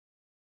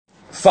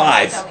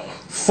5,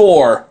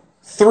 4,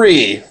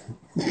 3.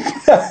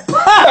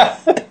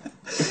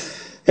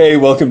 Hey,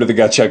 welcome to the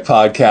Gut Check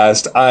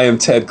Podcast. I am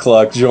Ted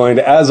Cluck, joined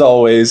as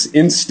always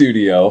in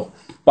studio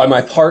by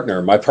my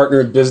partner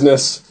in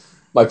business,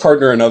 my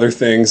partner in other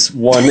things,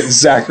 one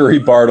Zachary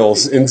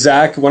Bartles. And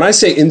Zach, when I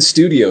say in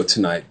studio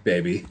tonight,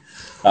 baby,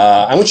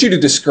 I want you to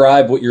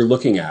describe what you're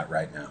looking at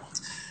right now.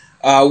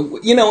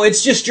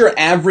 It's just your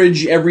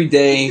average,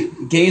 everyday,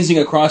 gazing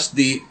across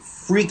the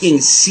freaking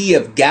Sea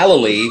of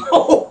Galilee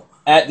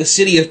at the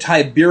city of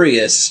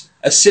Tiberias,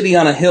 a city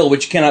on a hill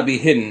which cannot be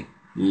hidden.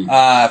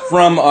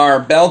 From our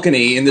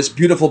balcony in this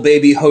beautiful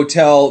baby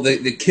hotel, the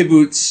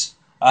Kibbutz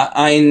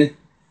Ein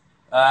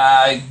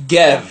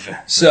Gev.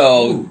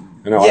 So,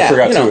 I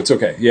forgot to. It's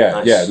okay.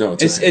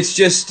 It's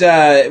just,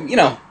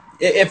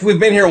 if we've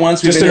been here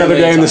once, we've just been another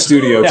here day in the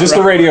studio. Just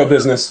the radio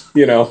business,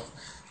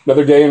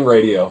 another day in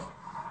radio.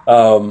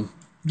 Man,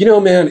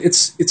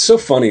 it's so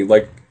funny.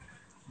 Like,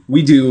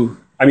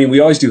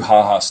 we always do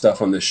ha-ha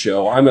stuff on this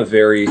show. I'll be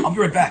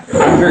right back.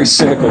 I'm a very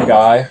cynical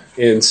guy,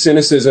 and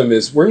cynicism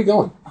is, where are you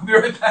going? I'll be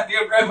right back.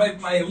 I grab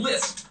my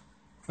list.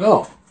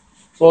 Oh.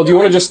 Well, do you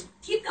want to just...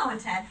 Keep going,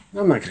 Ted.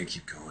 I'm not going to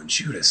keep going.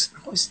 Judas.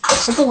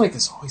 Something like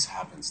this always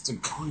happens. It's a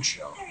gong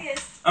show. There he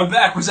is. I'm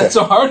back. Was that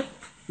so hard?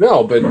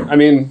 No, but,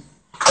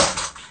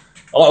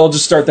 I'll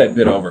just start that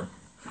bit over.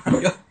 All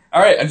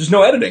right, there's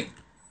no editing.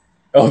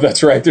 Oh,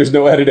 that's right. There's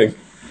no editing.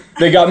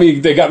 They got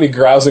me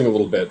grousing a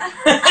little bit.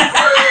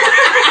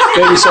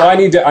 Baby, so I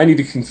need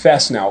to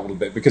confess now a little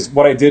bit, because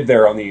what I did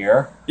there on the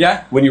air,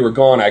 when you were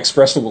gone, I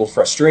expressed a little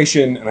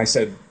frustration, and I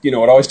said, it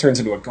always turns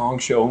into a gong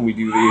show when we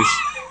do these.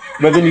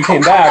 But then you came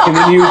back, and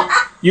then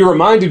you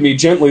reminded me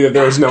gently that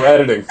there was no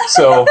editing.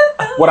 So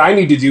what I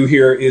need to do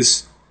here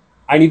is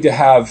I need to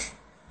have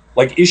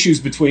issues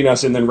between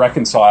us and then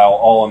reconcile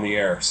all on the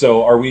air.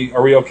 So are we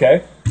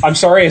okay? I'm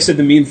sorry I said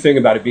the mean thing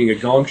about it being a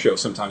gong show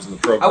sometimes in the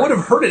program. I would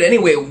have heard it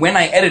anyway when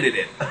I edited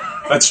it.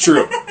 That's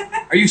true.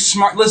 Are you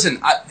smart? Listen,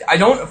 I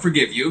don't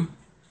forgive you.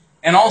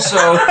 And also,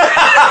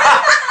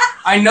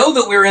 I know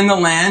that we're in the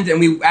land and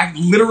we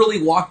literally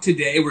walked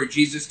today where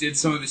Jesus did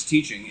some of his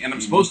teaching. And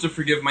I'm supposed to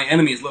forgive my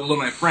enemies, let alone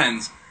my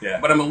friends. Yeah.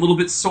 But I'm a little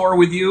bit sore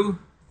with you.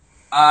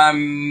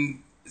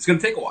 It's going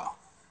to take a while.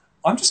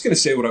 I'm just going to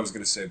say what I was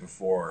going to say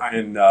before.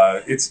 And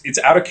it's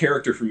out of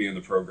character for me in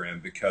the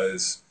program,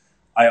 because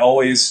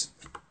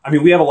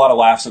we have a lot of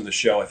laughs on the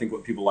show. I think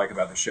what people like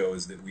about the show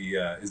is that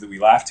we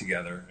laugh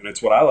together, and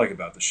it's what I like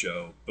about the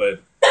show.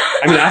 But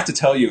I have to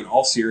tell you, in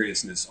all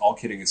seriousness, all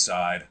kidding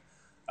aside,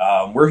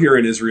 we're here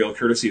in Israel,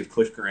 courtesy of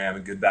Cliff Graham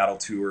and Good Battle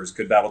Tours,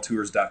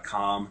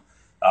 goodbattletours.com.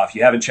 If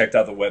you haven't checked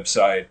out the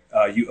website,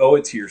 you owe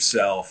it to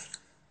yourself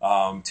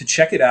to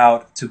check it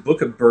out, to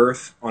book a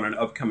berth on an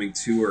upcoming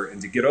tour, and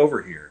to get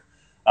over here.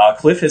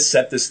 Cliff has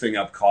set this thing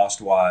up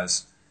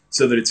cost-wise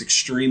so that it's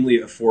extremely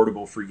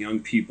affordable for young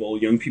people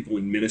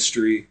in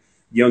ministry,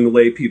 young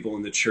lay people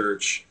in the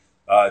church,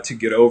 to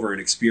get over and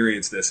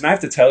experience this. And I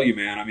have to tell you,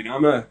 man,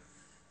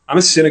 I'm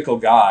a cynical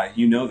guy,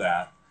 you know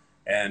that.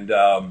 And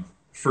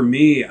for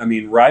me,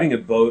 riding a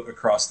boat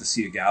across the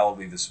Sea of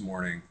Galilee this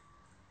morning,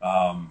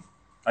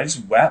 I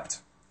just wept.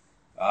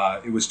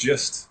 It was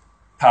just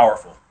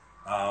powerful.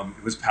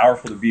 It was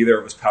powerful to be there.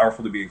 It was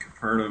powerful to be in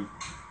Capernaum.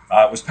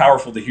 It was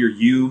powerful to hear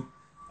you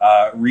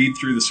read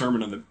through the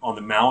Sermon on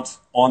the Mount.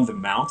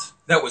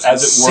 That was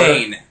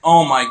insane.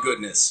 Oh my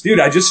goodness. Dude,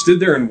 I just stood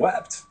there and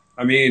wept.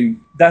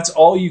 That's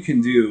all you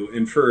can do.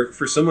 And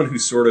for someone who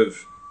sort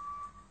of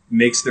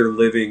makes their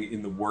living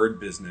in the word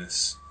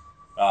business,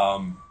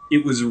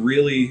 it was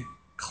really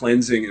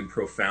cleansing and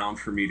profound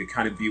for me to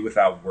kind of be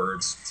without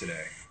words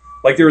today.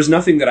 There was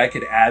nothing that I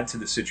could add to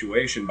the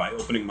situation by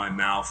opening my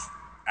mouth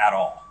at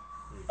all.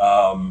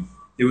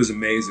 It was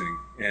amazing.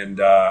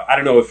 And I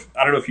don't know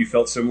if you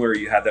felt similar or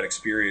you had that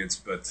experience,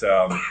 but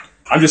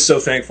I'm just so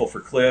thankful for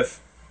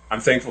Cliff. I'm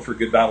thankful for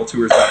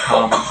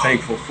goodbattletours.com. I'm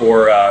thankful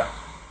for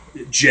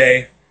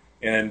Jay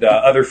and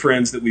other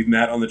friends that we've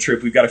met on the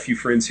trip. We've got a few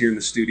friends here in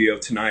the studio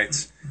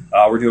tonight.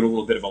 We're doing a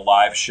little bit of a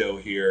live show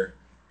here.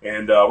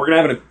 And we're going to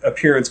have an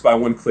appearance by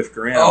one Cliff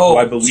Graham, who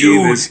I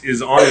believe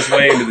is on his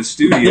way into the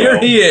studio. Here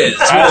he is.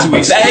 As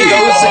we speak.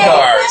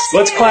 Cigars.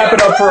 Let's clap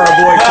it up for our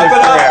boy Cliff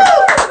Graham.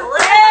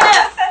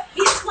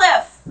 He's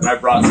Cliff. And I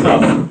brought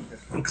stuff.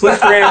 Cliff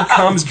Graham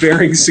comes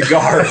bearing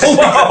cigars.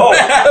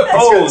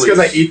 It's because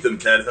I eat them,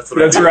 Ted.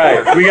 That's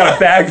right. We got a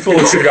bag full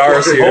of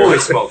cigars here. Holy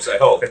smokes, I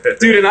hope.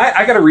 Dude, and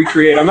I got to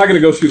recreate. I'm not going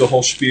to go through the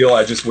whole spiel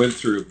I just went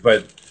through,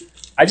 but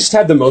I just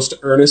had the most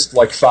earnest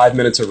 5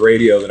 minutes of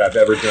radio that I've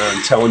ever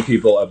done, telling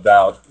people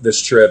about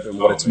this trip and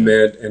what it's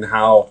meant and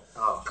how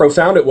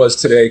profound it was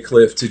today,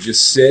 Cliff, to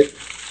just sit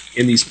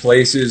in these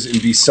places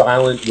and be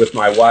silent with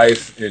my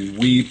wife and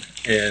weep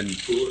and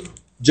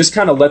just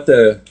kind of let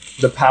the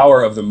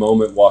power of the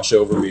moment wash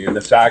over me, and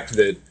the fact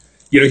that,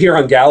 here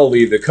on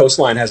Galilee, the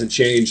coastline hasn't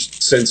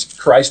changed since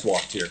Christ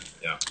walked here.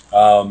 Yeah.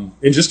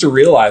 And just to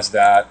realize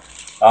that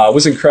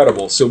was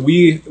incredible. So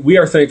we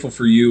are thankful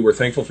for you. We're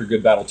thankful for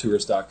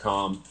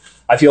goodbattletours.com.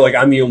 I feel like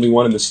I'm the only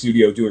one in the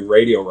studio doing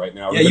radio right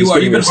now. Yeah, you are.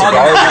 You've been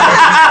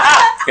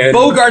And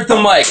Bogart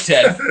the mic,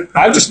 Ted.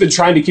 I've just been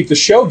trying to keep the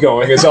show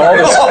going as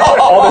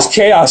all this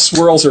chaos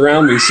swirls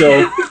around me.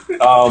 So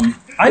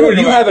I know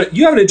you have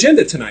an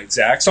agenda tonight,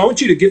 Zach. So I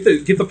want you to get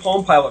the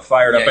Palm Pilot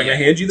fired up. I'm gonna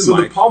hand you the mic.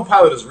 So the Palm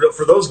Pilot is real.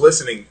 For those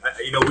listening,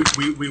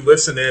 we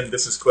listen in.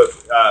 This is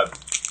Cliff.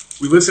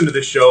 We listen to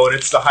this show, and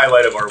it's the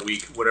highlight of our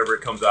week, whenever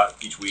it comes out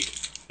each week.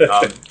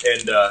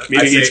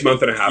 Maybe each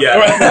month and a half. Yeah,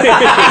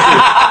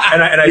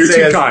 and I You're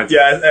say too kind.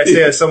 I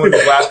say as someone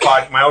whose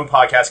my own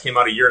podcast came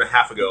out a year and a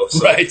half ago.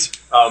 So, Right.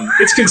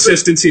 It's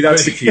consistency.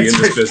 That's the key in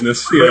this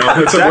business.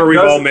 That's where we've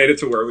all made it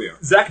to where we are.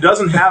 Zach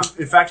doesn't have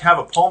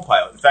a Palm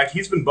Pilot. In fact,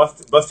 he's been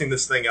busting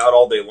this thing out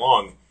all day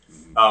long,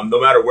 no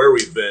matter where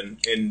we've been,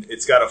 and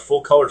it's got a full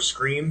color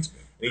screen.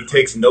 And he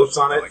takes notes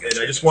on it, and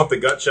I just want the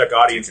Gut Check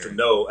audience to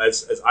know,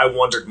 as I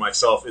wondered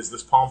myself, is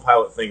this Palm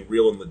Pilot thing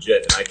real and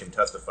legit? And I can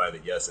testify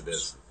that yes, it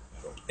is.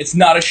 It's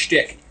not a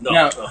shtick. No.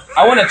 Now,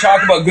 I want to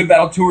talk about Good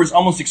Battle Tours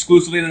almost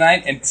exclusively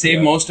tonight and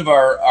save most of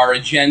our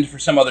agenda for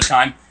some other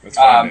time. That's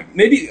fine,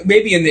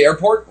 maybe in the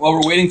airport while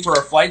we're waiting for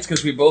our flights,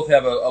 because we both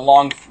have a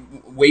long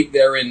wait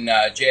there in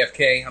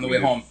JFK on the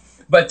way home.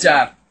 But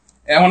I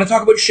want to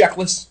talk about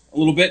Sheckless a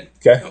little bit.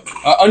 Okay.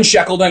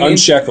 Unshackled, I mean.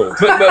 Unshackled.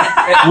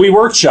 But We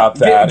workshopped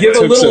that. give It a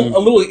took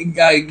little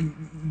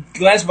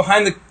glance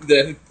behind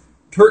the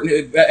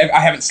curtain. I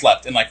haven't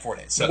slept in like 4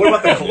 days. So. What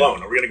about the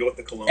cologne? Are we going to go with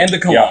the cologne? And the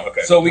cologne. Yeah,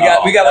 okay. So we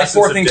got like Essence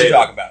 4 of things to Data.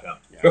 talk about.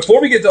 Yeah.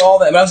 Before we get to all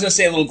that, but I was going to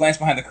say a little glance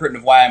behind the curtain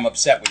of why I'm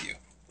upset with you.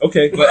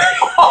 Okay. But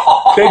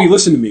Baby,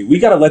 listen to me. We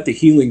got to let the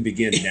healing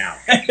begin now.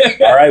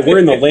 All right? We're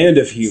in the land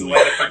of healing.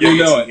 you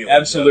know it,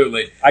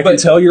 absolutely. I can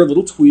tell you're a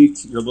little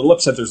tweaked. You're a little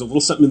upset. There's a little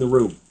something in the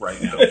room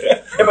right now.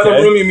 And by the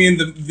room, you mean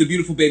the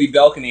beautiful baby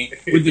balcony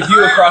with the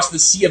view across the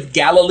Sea of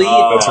Galilee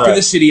That's to right.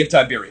 the city of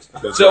Tiberias.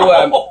 That's So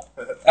I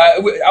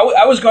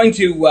was going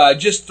to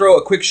just throw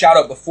a quick shout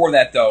out before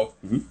that, though,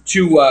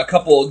 to a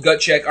couple Gut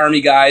Check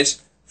Army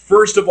guys.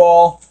 First of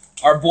all,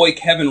 our boy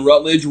Kevin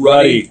Rutledge,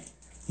 Ruddy.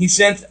 He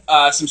sent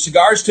some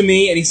cigars to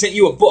me, and he sent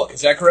you a book.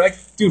 Is that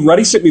correct? Dude,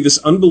 Ruddy sent me this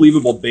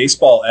unbelievable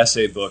baseball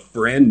essay book,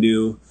 brand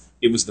new.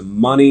 It was the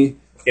money.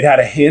 It had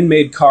a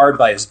handmade card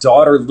by his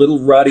daughter, Little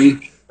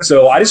Ruddy.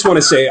 So I just want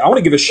to say, I want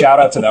to give a shout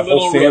out to that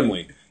whole Little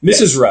family.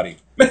 Mrs. Ruddy.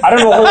 I don't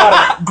know a whole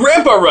lot of...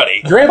 Grandpa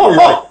Ruddy. Grandpa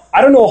Ruddy.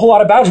 I don't know a whole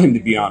lot about him, to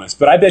be honest,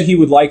 but I bet he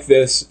would like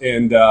this,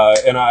 and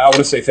I want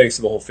to say thanks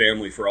to the whole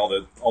family for all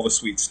the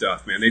sweet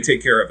stuff, man. They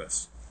take care of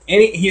us.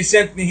 And he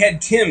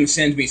had Tim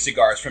send me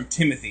cigars from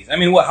Timothy's. I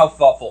mean, how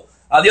thoughtful.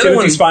 The other one,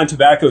 Timothy's Fine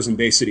Tobacco's in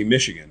Bay City,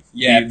 Michigan.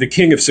 Yeah. The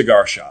king of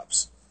cigar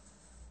shops.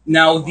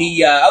 Now,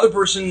 the other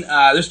person,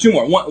 there's two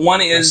more.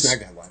 One is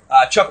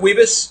Chuck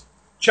Weebus.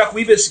 Chuck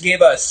Weebus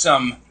gave us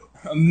some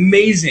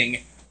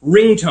amazing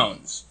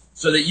ringtones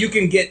so that you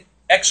can get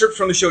excerpts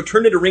from the show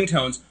turned into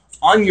ringtones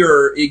on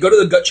you go to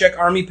the Gut Check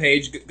Army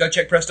page,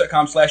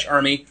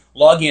 gutcheckpress.com/army,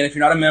 log in. If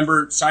you're not a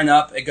member, sign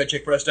up at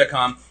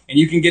gutcheckpress.com, and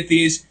you can get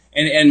these.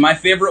 And my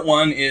favorite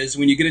one is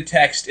when you get a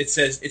text, it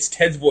says, it's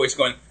Ted's voice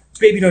going,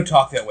 "Baby, don't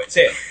talk that way."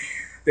 Say it.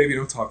 Baby,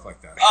 don't talk like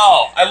that.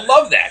 Oh, I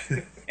love that.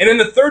 And then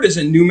the third is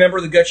a new member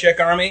of the Gut Check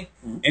Army,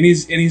 and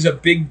he's a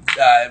big,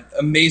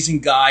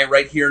 amazing guy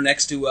right here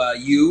next to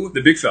you.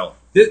 The big fella.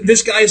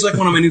 This guy is like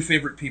one of my new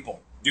favorite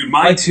people. Dude,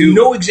 mine Like, too.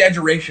 no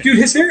exaggeration. Dude,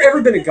 has there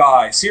ever been a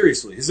guy,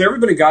 seriously, has there ever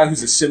been a guy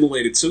who's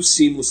assimilated so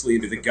seamlessly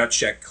into the Gut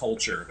Check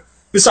culture?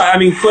 Besides, I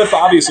mean, Cliff,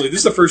 obviously, this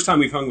is the first time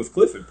we've hung with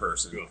Cliff in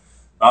person.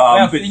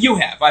 But you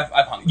have.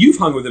 I've hung. You've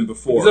hung with him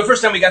before. It's the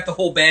first time we got the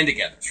whole band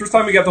together. It's the first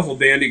time we got the whole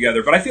band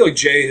together, but I feel like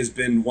Jay has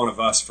been one of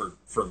us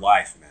for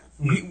life, man.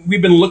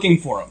 We've been looking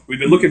for him. We've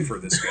been looking for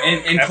this guy.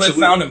 And Cliff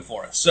Absolutely. found him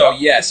for us. So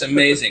yes,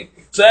 amazing.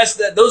 So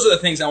those are the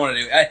things I want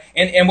to do.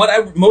 And what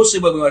we want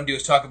to do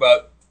is talk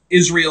about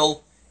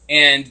Israel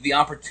and the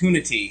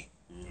opportunity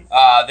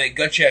that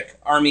Gut Check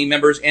Army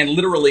members and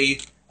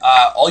literally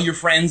all your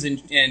friends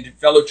and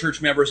fellow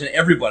church members and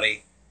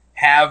everybody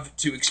have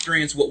to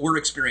experience what we're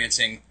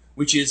experiencing,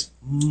 which is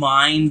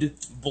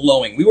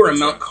mind-blowing. We were in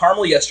Mount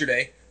Carmel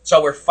yesterday,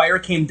 saw where fire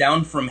came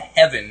down from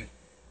heaven.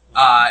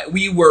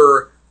 We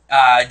were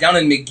down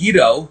in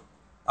Megiddo,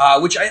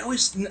 which it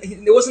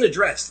wasn't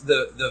addressed.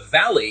 The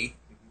valley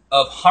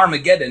of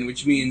Harmageddon,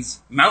 which means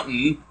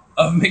mountain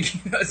of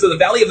Megiddo. So the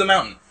valley of the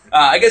mountain.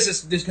 I guess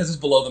it's just because it's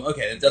below them.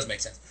 Okay, that does make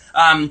sense.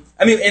 And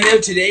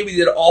then today we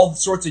did all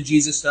sorts of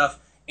Jesus stuff,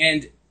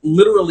 and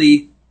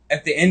literally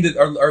at the end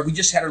of, we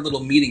just had our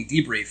little meeting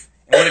debrief.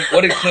 And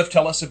what did Cliff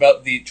tell us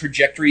about the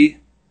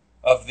trajectory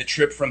of the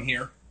trip from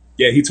here?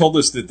 Yeah, he told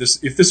us that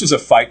if this was a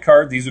fight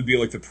card, these would be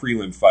like the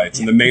prelim fights,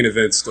 and the main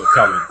event's still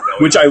coming,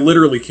 which I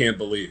literally can't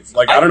believe.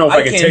 Like, I don't know if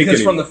I can take it.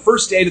 Because from the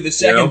first day to the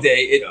second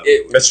day,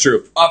 it That's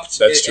true. upped.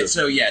 That's true.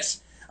 So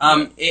yes,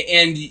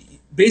 and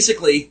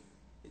basically,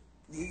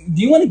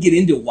 do you want to get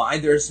into why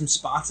there's some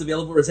spots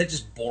available, or is that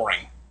just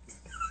boring?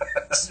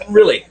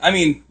 Really, I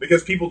mean,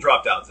 Because people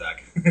dropped out,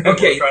 Zach.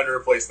 Okay. We're trying to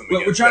replace them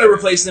again. we're trying to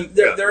replace them.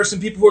 Yeah. There are some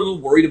people who are a little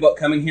worried about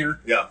coming here.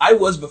 Yeah. I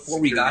was before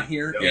we got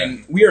here, Yeah.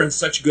 and we are in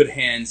such good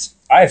hands.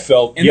 I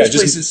felt, And this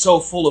place is so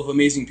full of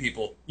amazing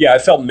people. I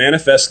felt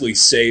manifestly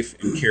safe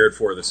and cared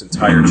for this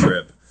entire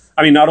trip.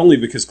 I mean, not only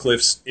because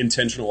Cliff's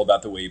intentional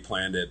about the way he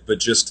planned it, but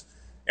just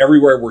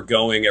everywhere we're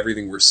going,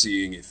 everything we're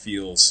seeing, it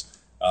feels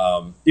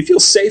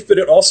safe, but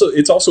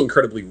it's also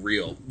incredibly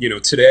real. You know,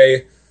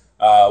 today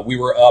we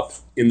were up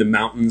in the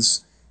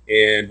mountains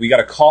and we got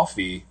a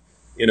coffee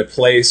in a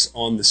place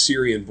on the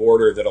Syrian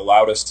border that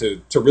allowed us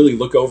to really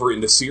look over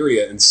into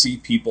Syria and see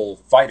people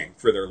fighting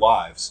for their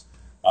lives.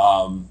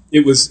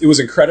 It was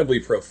incredibly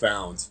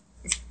profound.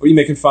 Are you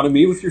making fun of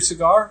me with your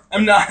cigar?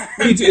 I'm not.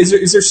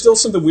 Is there still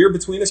something weird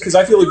between us? Because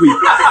I feel like we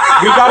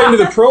got into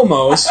the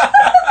promos.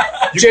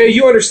 Jay,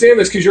 you understand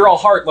this because you're all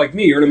heart like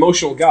me. You're an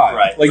emotional guy.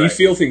 Right. Like you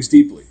feel things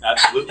deeply.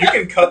 Absolutely. You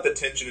can cut the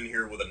tension in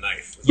here with a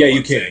knife. Yeah,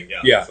 you can.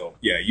 Yeah,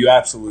 you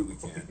absolutely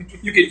can.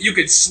 You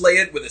could slay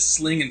it with a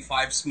sling and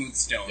 5 smooth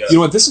stones. You know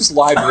what? This is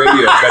live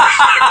radio,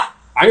 but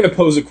I'm going to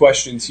pose a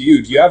question to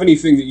you. Do you have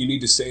anything that you need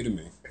to say to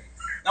me?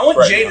 I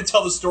want Jay to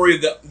tell the story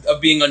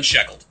of being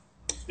unshackled.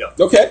 Yeah.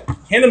 Okay.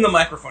 Hand him the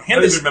microphone. I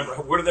don't even remember.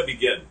 Where did that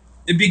begin?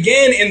 It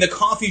began in the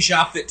coffee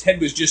shop that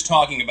Ted was just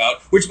talking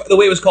about, which, by the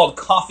way, was called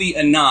Coffee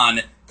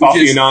Anon.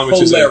 Coffee Anon, which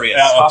hilarious.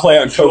 is a play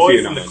on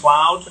Kofi From Annan. the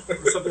cloud,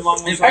 or something along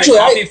those lines. Actually,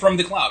 Coffee from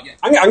the cloud. Yeah.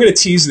 I'm going to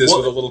tease this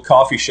with a little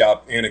coffee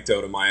shop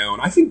anecdote of my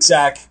own. I think,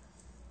 Zach,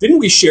 didn't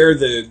we share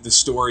the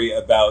story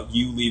about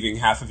you leaving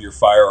half of your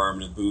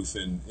firearm in a booth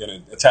in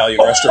an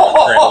Italian restaurant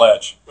in Grand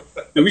Ledge?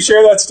 Did we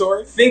share that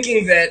story?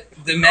 Thinking that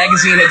the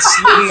magazine had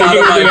slidden out Thinking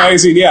of of my the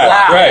magazine, yeah,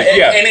 lap, right,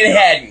 yeah. and it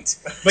hadn't.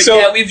 But So-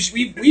 yeah,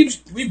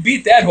 we've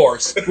beat that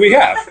horse. We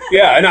have,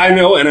 yeah, and I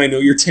know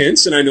you're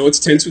tense, and I know it's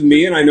tense with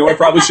me, and I know I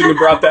probably shouldn't have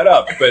brought that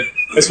up, but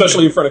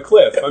especially in front of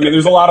Cliff. I mean,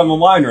 there's a lot on the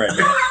line right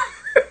now.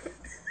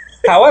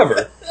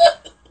 However,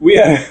 we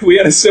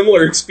had a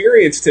similar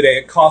experience today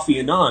at Coffee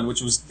Anon,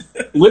 which was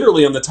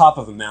literally on the top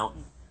of a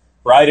mountain,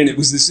 right? And it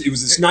was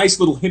this nice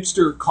little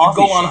hipster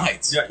coffee Golan shop.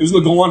 Heights. It was in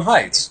the Golan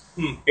Heights,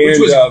 Which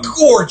was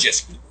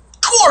gorgeous.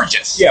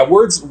 Gorgeous! yeah.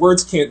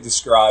 Words can't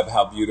describe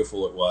how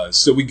beautiful it was.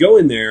 So we go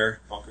in there.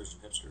 Bunkers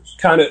and hipsters.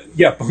 Kind of,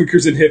 yeah,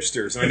 bunkers and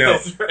hipsters, I know.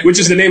 That's right. Which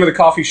is the name of the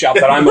coffee shop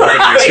that I'm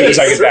opening as soon as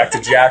I get back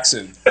to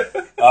Jackson.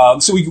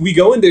 So we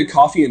go into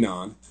Coffee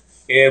Anon,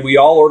 and we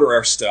all order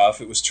our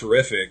stuff. It was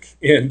terrific.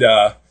 And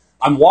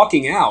I'm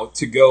walking out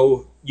to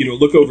go,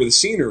 look over the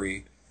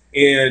scenery,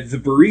 and the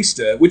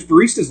barista, which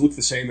baristas look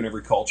the same in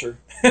every culture.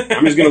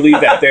 I'm just going to leave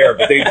that there,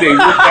 but they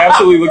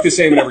absolutely look the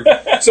same in every.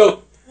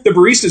 So the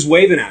barista's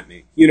waving at me.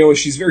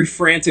 She's very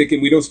frantic,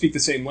 and we don't speak the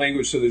same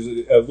language, so there's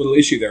a little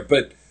issue there.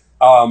 But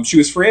she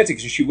was frantic,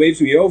 and she waves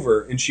me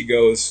over, and she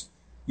goes,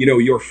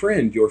 your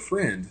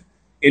friend,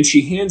 and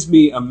she hands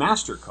me a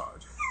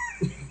MasterCard.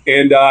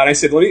 And I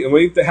said, let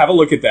me have a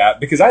look at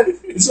that, because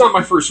it's not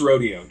my first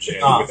rodeo,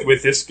 Jay,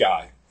 with this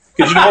guy.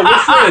 Because we're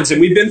friends,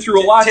 and we've been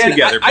through a lot Ted,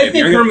 together. I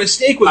think her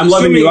mistake was I'm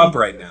assuming... loving you up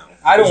right now.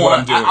 I don't is what want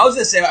I'm to... doing. I was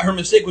going to say, her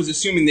mistake was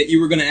assuming that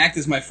you were going to act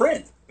as my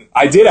friend.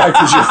 I did act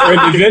as your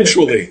friend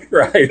eventually,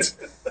 right?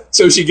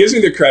 So she gives me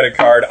the credit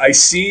card. I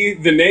see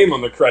the name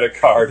on the credit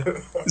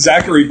card,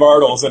 Zachary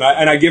Bartles, and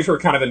I give her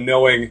kind of a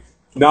knowing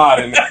nod,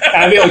 and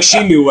I feel like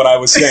she knew what I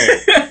was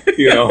saying,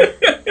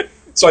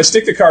 So I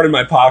stick the card in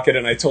my pocket,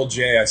 and I told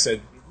Jay, I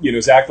said,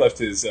 Zach left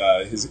his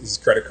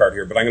credit card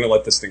here, but I'm going to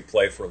let this thing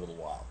play for a little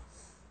while,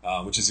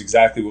 which is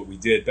exactly what we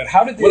did. But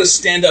how did they... What a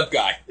stand-up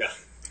guy.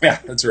 Yeah,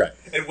 that's right.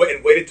 And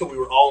waited till we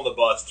were all on the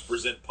bus to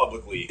present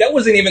publicly. That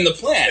wasn't even the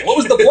plan. What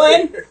was the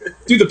plan?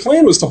 Dude, the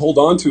plan was to hold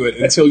on to it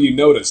until you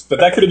noticed, but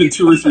that could have been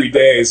 2 or 3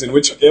 days, at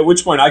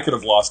which point I could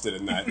have lost it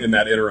in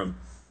that interim.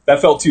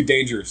 That felt too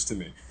dangerous to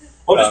me.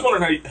 I'm just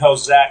wondering how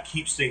Zach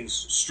keeps things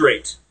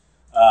straight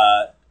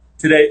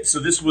today.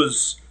 So this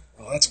was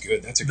Oh, that's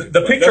good. That's a good.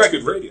 the picture. That's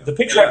good radio. The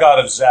picture I got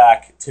of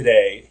Zach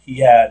today. He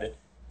had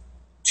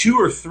 2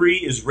 or 3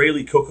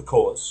 Israeli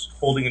Coca-Colas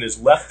holding in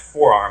his left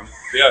forearm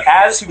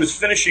as he was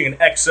finishing an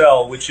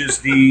XL, which is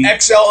the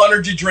XL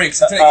energy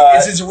drinks.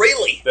 It's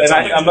Israeli.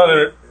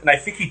 And I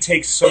think he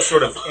takes some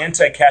sort of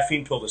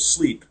anti-caffeine pill to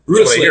sleep.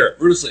 Root That's what I hear.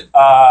 to sleep.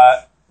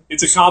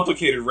 It's a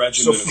complicated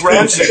regimen. So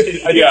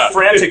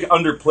frantic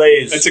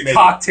underplays. It's a maybe,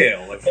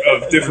 cocktail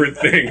of different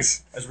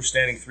things. as we're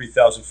standing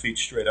 3,000 feet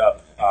straight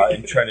up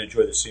and trying to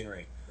enjoy the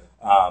scenery.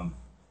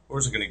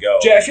 Where's it going to go?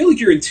 Jay, I feel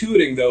like you're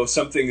intuiting, though,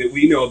 something that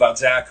we know about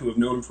Zach, who have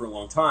known him for a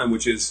long time,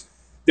 which is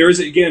there is,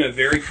 again, a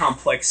very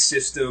complex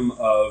system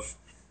of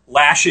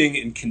lashing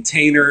and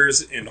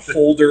containers and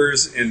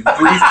holders and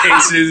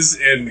briefcases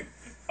and...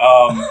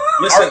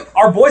 Listen,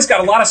 our boy's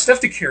got a lot of stuff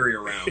to carry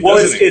around. Well,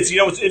 doesn't he? it's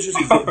what's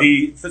interesting.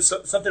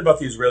 Something about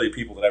the Israeli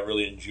people that I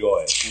really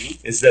enjoy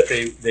is that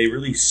they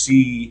really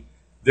see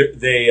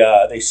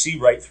they see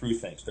right through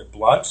things. They're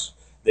blunt.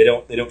 They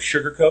don't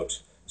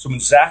sugarcoat. So when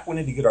Zach went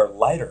in to get our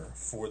lighter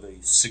for the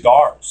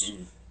cigars,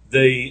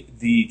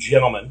 the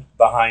gentleman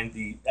behind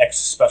the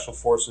ex-Special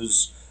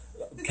Forces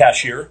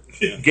cashier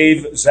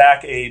gave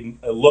Zach a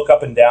look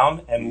up and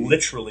down and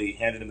literally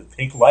handed him a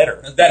pink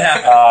lighter. that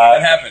happened.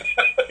 That happened.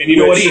 And you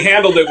know what? He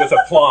handled it with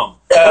aplomb.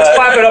 Let's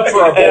clap it up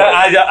for our boy.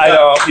 I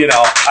don't,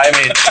 I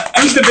mean,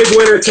 Who's the big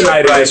winner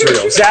tonight in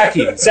Israel?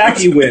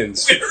 Zachy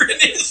wins. We're in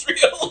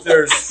Israel.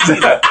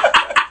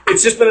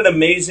 it's just been an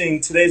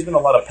amazing. Today's been a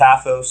lot of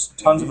pathos,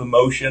 tons of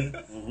emotion.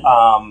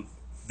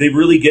 They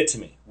really get to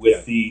me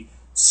with the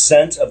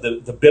scent of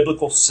the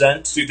biblical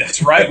scent. Dude,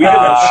 that's right. We did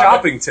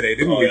shopping today,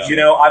 didn't we? You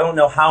know, I don't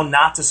know how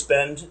not to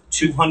spend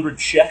 200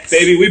 shekels.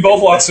 Baby, we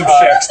both lost some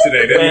checks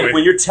today, didn't we?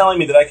 When you're telling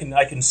me that I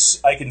can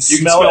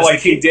smell smell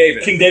like King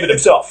David. King David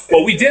himself.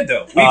 Well, we did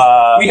though.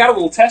 We had a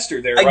little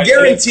tester there. I right?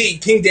 guarantee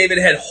King David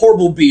had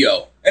horrible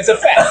BO. That's a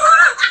fact.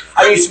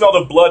 I mean, he smelled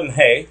of blood and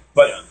hay,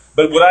 but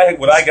what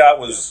I got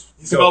was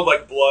He smelled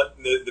like blood,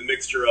 the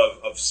mixture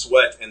of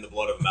sweat and the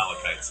blood of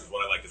Amalekites is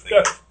what I like to think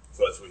of.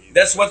 So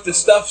that's what the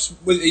stuff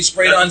he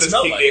sprayed on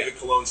smelled King like. David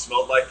cologne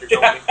smelled like. You're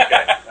telling me?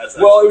 Okay, that's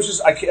Well, it was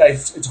just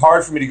it's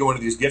hard for me to go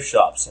into these gift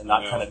shops and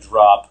not kind of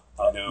drop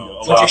I know.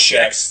 A bunch of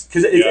checks.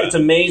 because it's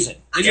amazing.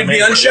 And you'd It's be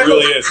amazing. unshackled.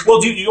 It really is.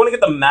 Well, do you want to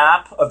get the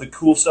map of the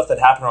cool stuff that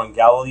happened around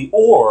Galilee,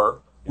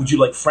 or would you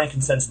like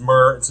frankincense,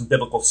 myrrh, and some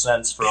biblical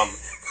scents from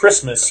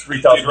Christmas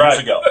 3,000 years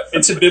ago?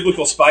 And some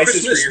biblical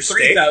spices Christmas for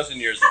your steak. 3,000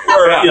 years ago.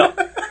 Or, you know,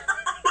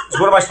 so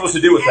what am I supposed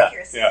to do with that?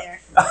 Accuracy Yeah.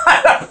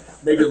 there.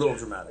 Maybe a little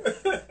dramatic.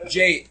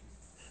 Jay,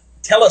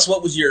 tell us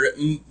what was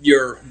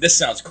your. This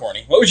sounds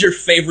corny. What was your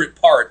favorite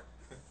part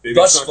Baby,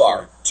 thus it's not far?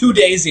 corny. 2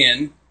 days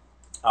in.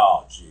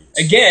 Oh, jeez.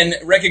 Again,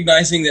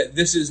 recognizing that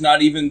this is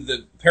not even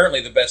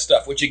apparently the best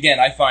stuff, which again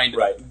I find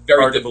Right.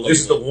 very Hard to difficult. believe.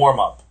 This is the warm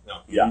up. No.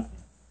 Yeah.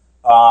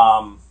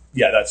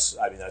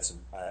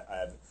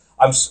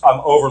 I'm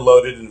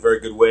overloaded in a very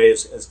good way.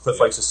 As Cliff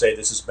likes to say,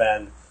 this has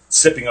been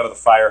sipping out of the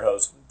fire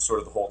hose sort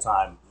of the whole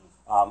time.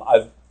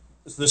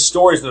 The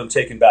stories that I'm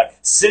taking back,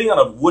 sitting on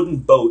a wooden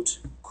boat,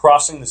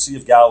 crossing the Sea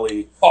of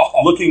Galilee,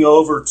 looking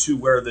over to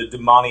where the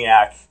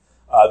demoniac,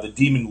 the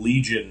demon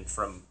legion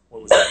from,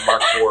 what was that,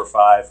 Mark 4 or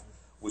 5,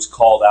 was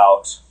called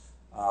out.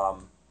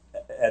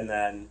 And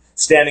then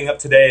standing up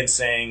today and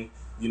saying,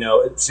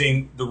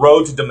 seeing the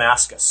road to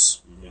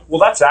Damascus. Well,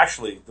 that's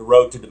actually the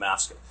road to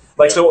Damascus.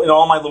 So in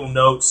all my little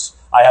notes,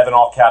 I have in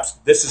all caps,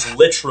 this is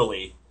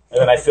literally, and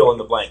then I fill in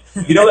the blank.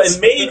 And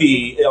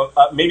maybe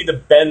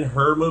the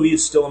Ben-Hur movie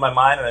is still in my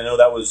mind, and I know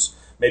that was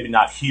maybe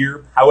not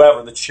here.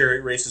 However, the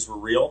chariot races were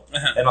real.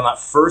 And on that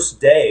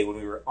first day, when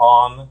we were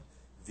on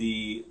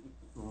the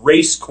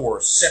race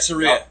course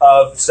Caesarea.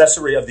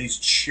 of these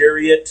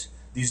chariot,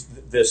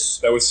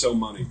 That was so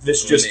money.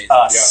 this just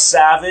amazing.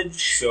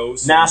 savage So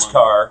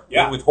NASCAR money.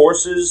 Yeah. with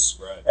horses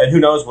Right. and who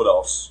knows what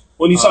else.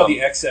 When you saw the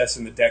excess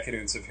and the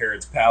decadence of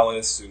Herod's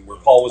palace and where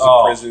Paul was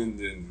imprisoned,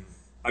 and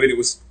I mean, it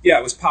was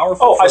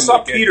powerful. Oh, I from saw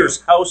the get-go.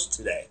 Peter's house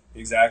today,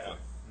 Exactly.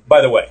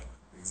 by the way.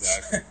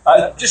 Exactly.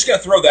 Just gonna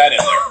throw that in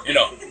there,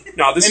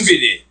 No, this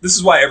NBD.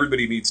 is why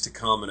everybody needs to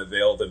come and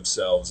avail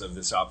themselves of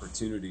this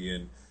opportunity.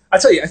 And I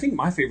tell you, I think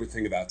my favorite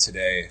thing about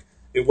today,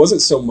 it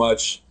wasn't so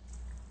much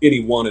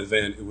any one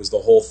event; it was the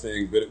whole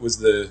thing. But it was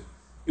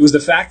the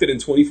fact that in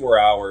 24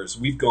 hours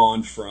we've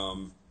gone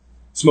from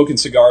smoking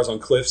cigars on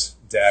Cliff's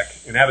deck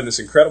and having this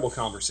incredible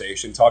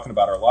conversation, talking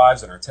about our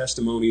lives and our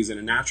testimonies in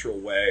a natural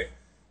way,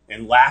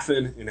 and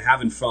laughing and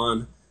having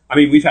fun. I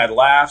mean, we've had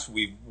laughs,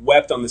 we've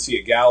wept on the Sea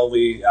of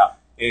Galilee,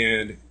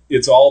 and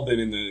it's all been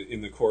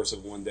in the course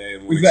of one day.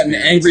 And We've gotten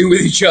angry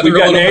with each other. We've a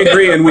gotten little bit.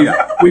 angry,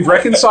 and we've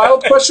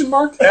reconciled? Question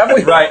mark? Have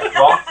we? Right.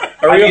 Well,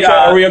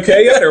 Are we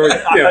okay yet? Or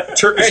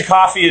Turkish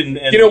coffee and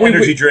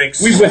energy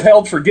drinks. We've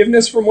withheld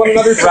forgiveness from one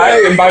another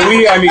today, and by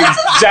we I mean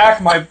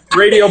Zach, my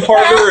radio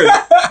partner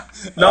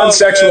and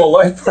non-sexual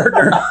life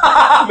partner.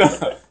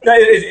 No,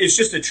 it's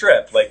just a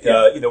trip.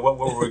 What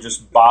were we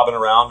just bobbing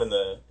around in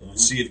the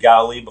Sea of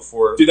Galilee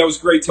before? Dude, that was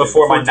great. Too.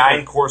 Before my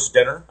dinner. 9-course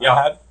dinner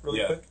I had really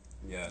Yeah. quick.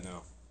 Yeah,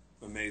 no,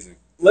 amazing.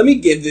 Let me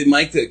give the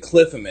mic to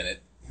Cliff a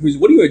minute.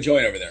 What are you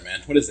enjoying over there,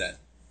 man? What is that?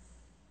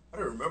 I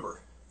don't remember.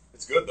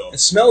 It's good though. It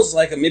smells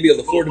like maybe a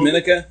La Flor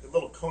Dominica. A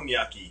little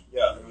cognac-y.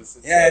 Yeah.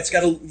 It's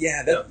got a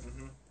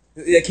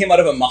It came out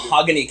of a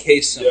mahogany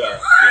case somewhere. Yeah.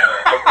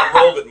 I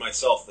rolled it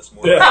myself this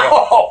morning.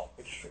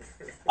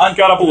 I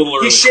got up a little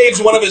early. He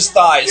shaves one of his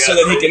thighs so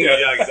that he can.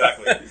 Yeah,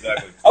 exactly.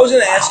 I was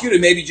going to ask you to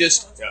maybe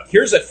just. Yeah.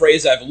 Here's a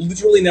phrase I've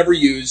literally never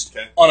used,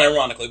 Okay.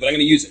 unironically, but I'm going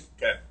to use it.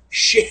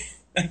 Okay.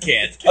 I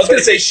can't. I was going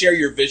to say share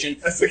your vision.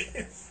 That's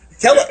okay.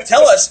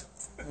 Tell us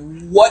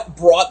what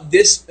brought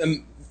this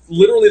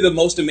literally the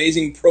most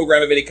amazing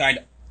program of any kind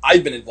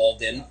I've been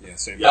involved in Yeah,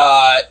 same.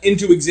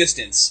 into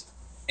existence,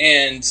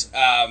 and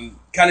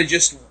kind of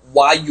just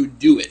why you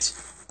do it.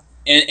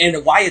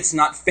 And why it's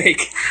not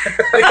fake.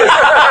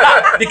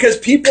 because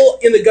people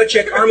in the Gut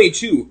Check Army,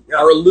 too,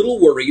 are a little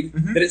worried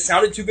that it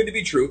sounded too good to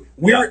be true.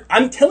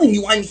 I'm telling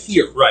you, I'm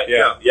here. Right.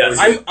 Yeah. Yes.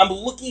 I'm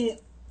looking...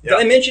 Did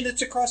I mention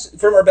it's across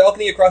from our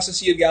balcony across the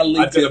Sea of Galilee?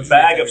 I've got a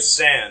bag of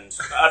sand.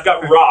 I've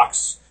got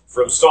rocks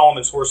from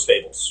Solomon's horse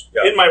stables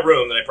in my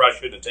room that I probably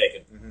shouldn't have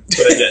taken. But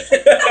I did.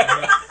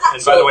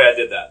 And by the way, I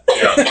did that.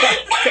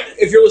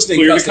 If you're listening,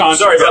 Clear the Custom,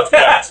 Sorry about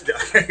that.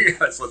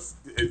 Yes, let's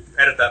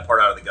edit that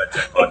part out of the Gut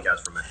Check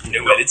podcast for a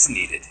minute. no edits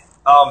needed.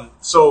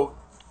 So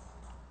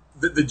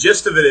the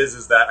gist of it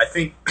is that I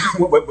think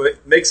what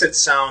makes it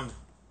sound,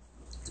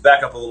 to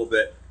back up a little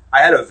bit,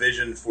 I had a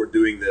vision for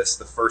doing this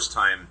the first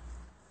time.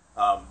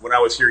 When I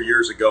was here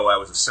years ago, I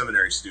was a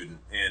seminary student,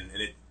 and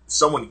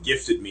someone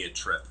gifted me a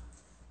trip.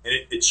 And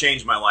it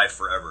changed my life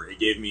forever. It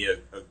gave me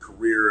a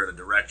career and a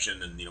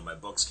direction, and my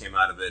books came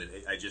out of it.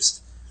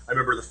 I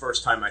remember the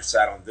first time I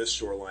sat on this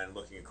shoreline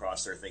looking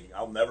across there thinking,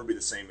 I'll never be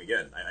the same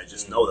again. I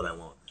just know that I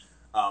won't.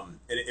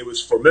 And it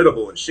was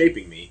formidable in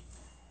shaping me.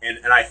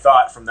 And I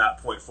thought from that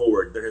point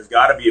forward, there has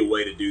got to be a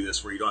way to do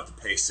this where you don't have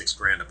to pay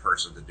 $6,000 a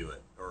person to do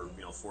it, or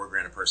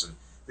 $4,000 a person,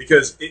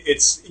 because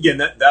it's again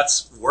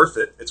that's worth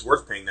it. It's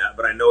worth paying that.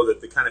 But I know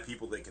that the kind of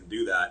people that can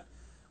do that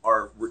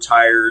are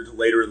retired,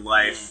 later in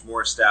life,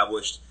 more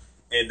established,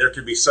 and there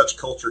could be such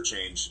culture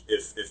change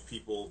if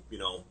people,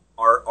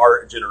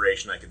 our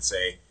generation, I could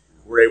say,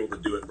 were able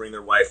to do it, bring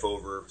their wife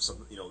over,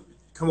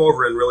 come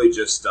over and really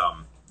just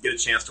get a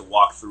chance to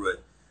walk through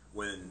it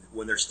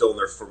when they're still in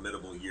their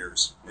formidable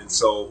years. And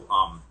so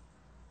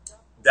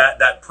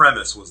that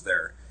premise was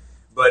there.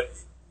 But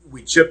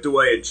we chipped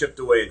away and chipped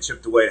away and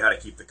chipped away at how to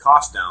keep the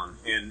cost down.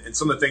 And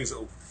some of the things,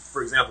 that,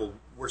 for example,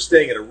 we're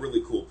staying at a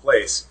really cool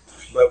place,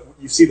 but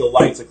you see the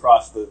lights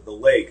across the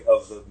lake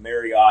of the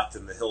Marriott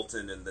and the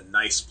Hilton and the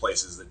nice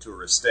places that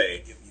tourists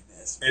stay.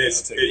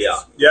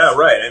 And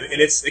right.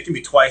 And it can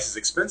be twice as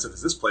expensive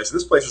as this place.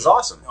 This place is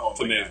awesome. Oh, It's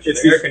amazing.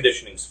 the air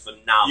conditioning's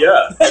phenomenal.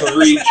 Yeah,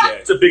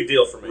 It's a big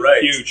deal for me.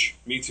 Right. Huge.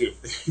 Me too.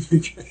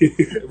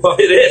 Well,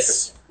 it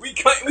is. We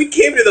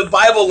came to the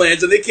Bible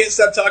lands, and they can't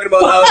stop talking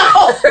about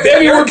how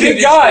Baby, we're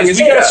big guys.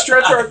 We gotta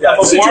stretch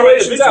our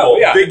situations out.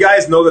 Yeah. Big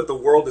guys know that the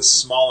world is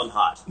small and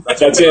hot.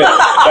 That's it.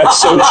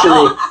 That's so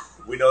true.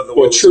 We know the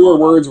Well, world is truer small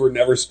and hot. words were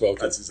never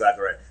spoken. That's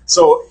exactly right.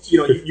 So,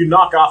 you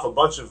knock off a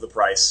bunch of the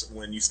price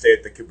when you stay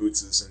at the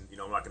kibbutzes, and,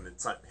 I'm not going to,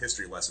 it's not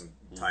history lesson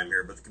time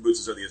here, but the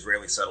kibbutzes are the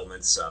Israeli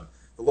settlements.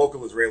 The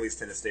local Israelis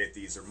tend to stay at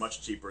these. They're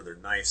much cheaper. They're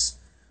nice.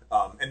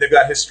 And they've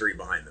got history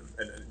behind them.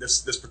 And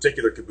this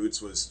particular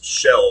kibbutz was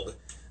shelled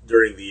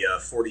during the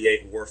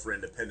 48 War for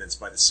Independence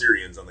by the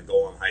Syrians on the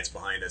Golan Heights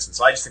behind us. And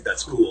so I just think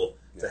that's cool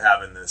to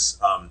have in this.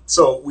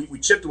 So we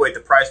chipped away at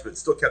the price, but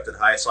still kept it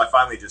high. So I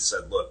finally just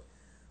said, look,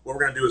 what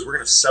we're going to do is we're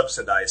going to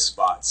subsidize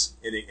spots.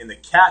 And the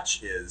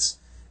catch is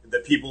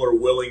that people are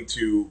willing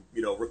to,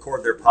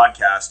 record their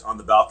podcast on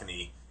the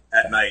balcony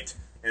at night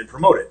and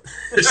promote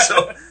it.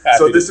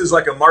 So this is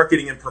like a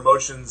marketing and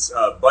promotions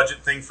budget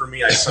thing for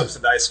me. I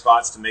subsidize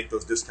spots to make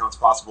those discounts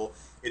possible.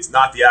 It's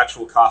not the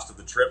actual cost of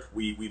the trip.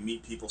 We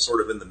meet people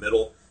sort of in the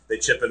middle. They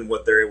chip in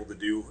what they're able to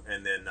do,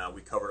 and then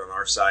we cover it on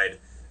our side.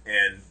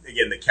 And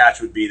again, the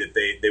catch would be that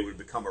they would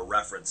become a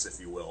reference, if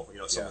you will.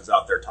 Someone's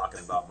out there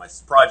talking about my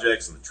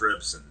projects and the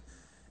trips,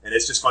 and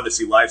it's just fun to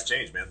see lives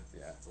change, man.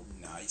 Yeah.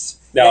 nice.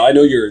 Now I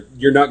know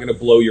you're not going to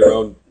blow your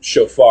own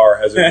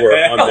shofar, as it were,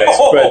 on this,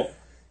 but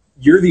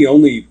you're the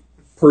only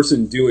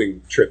person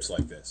doing trips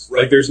like this.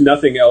 Right. Like, there's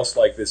nothing else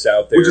like this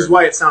out there. Which is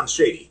why it sounds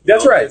shady.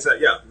 That's right. It's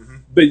yeah. Mm-hmm.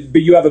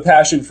 But you have a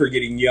passion for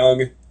getting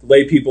young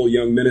lay people,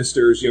 young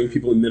ministers, young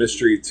people in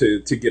ministry to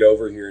get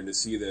over here and to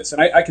see this.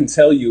 And I can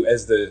tell you,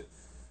 as the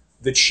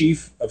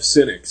chief of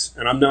cynics,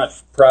 and I'm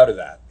not proud of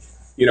that.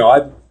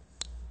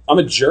 I'm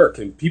a jerk,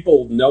 and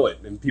people know it,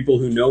 and people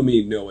who know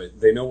me know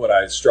it. They know what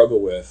I struggle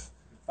with.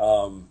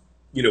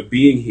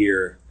 Being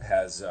here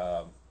has,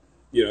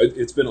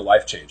 it's been a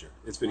life changer.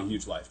 It's been a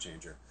huge life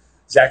changer.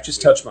 Zach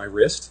just touched my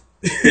wrist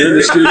here in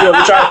the studio,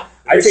 which I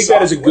take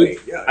that as a good.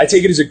 I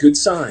take it as a good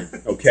sign.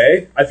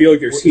 Okay, I feel like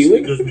there's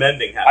healing. There's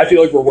mending happening. I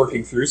feel like we're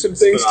working through some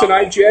things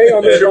tonight, Jay.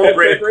 On the show,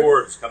 great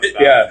chords coming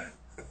back. Yeah.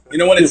 You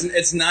know what?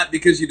 It's not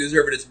because you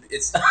deserve it.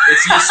 It's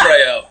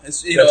Yisrael.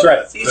 That's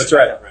right. That's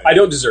right. I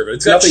don't deserve it.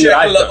 It's nothing that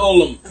I've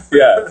done.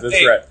 Yeah,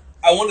 that's right.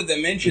 I wanted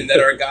to mention that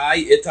our guy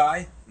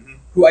Ittai,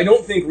 who I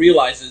don't think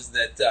realizes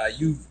that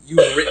you've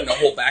written a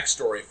whole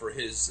backstory for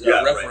his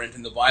referent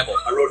in the Bible.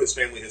 I wrote his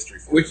family history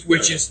for him.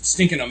 Which is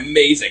stinking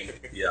amazing.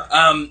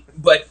 Yeah.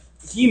 But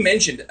he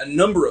mentioned a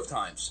number of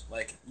times,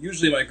 like,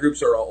 usually my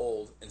groups are all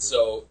old, and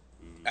so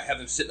I have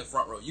them sit in the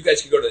front row. You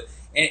guys could go to,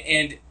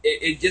 and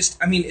it just,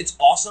 it's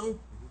awesome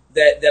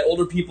that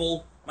older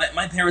people,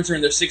 my parents are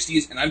in their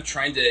 60s, and I'm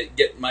trying to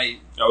get I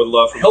would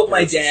love help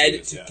my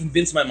dad to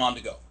convince my mom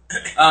to go,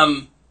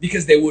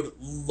 because they would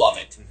love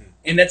it,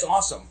 and that's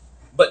awesome.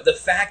 But the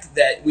fact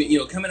that we,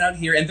 coming out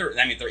here, and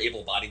they're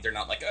able-bodied. They're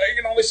not like, you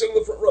can only sit in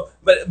the front row.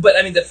 But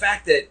the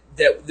fact that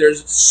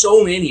there's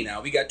so many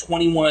now. We got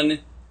 21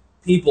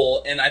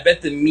 people, and I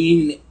bet the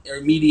mean or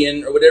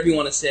median or whatever you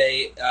want to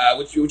say,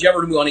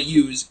 whichever we want to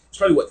use, it's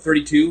probably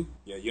 32.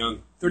 Yeah,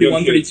 young.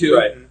 31, young kids, 32.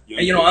 right?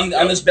 And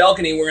on this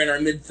balcony, we're in our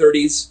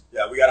mid-30s.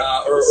 Yeah, we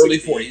got or early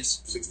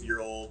 40s.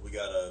 60-year-old. We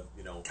got a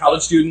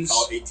college students,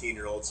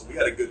 18-year-old. So we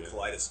got a good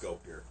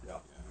kaleidoscope here. Yeah.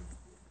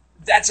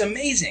 That's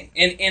amazing.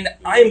 And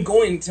I'm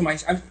going to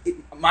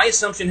my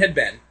assumption had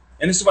been,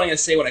 and this is what I'm going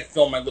to say when I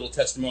film my little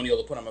testimonial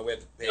to put on my web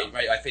page,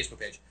 my Facebook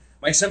page.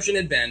 My assumption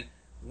had been,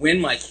 when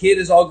my kid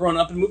is all grown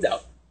up and moved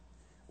out,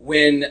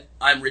 when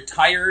I'm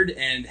retired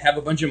and have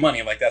a bunch of money,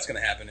 I'm like, that's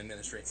going to happen in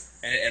ministry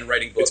and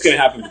writing books. It's going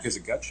to happen because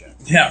of gut check.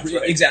 Yeah,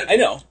 right. Exactly. I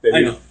know.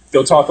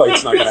 They'll talk like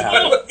it's not going to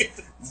happen.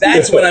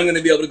 That's when I'm going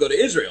to be able to go to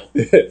Israel.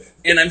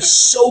 And I'm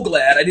so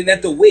glad I didn't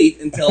have to wait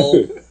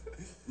until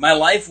my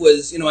life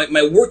was,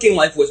 my working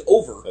life was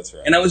over. That's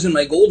right. And I was in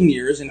my golden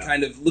years and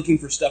kind of looking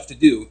for stuff to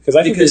do. Because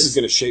I think this is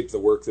going to shape the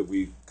work that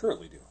we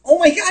currently do. Oh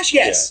my gosh,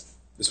 yes. Yeah.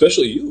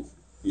 Especially you.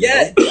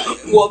 Yeah.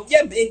 Well,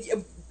 yeah.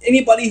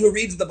 Anybody who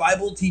reads the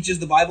Bible, teaches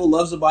the Bible,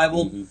 loves the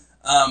Bible,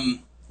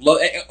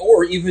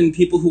 or even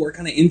people who are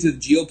kind of into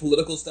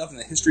geopolitical stuff and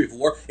the history of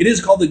war. It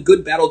is called the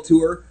Good Battle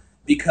Tour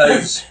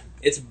because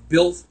it's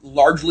built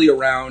largely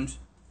around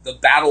the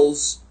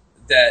battles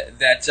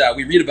that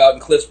we read about in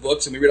Cliff's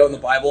books and we read about in the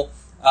Bible,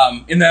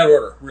 in that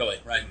order, really,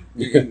 right?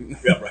 Yeah,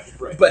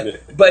 right.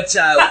 But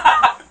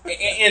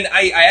and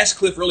I asked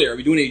Cliff earlier, are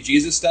we doing any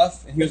Jesus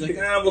stuff? And he was like,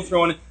 we'll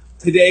throw in.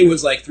 Today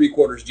was like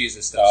 3/4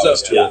 Jesus stuff. So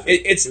yeah.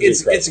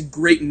 it's a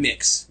great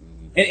mix.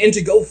 And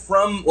to go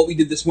from what we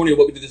did this morning to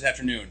what we did this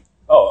afternoon.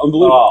 Oh,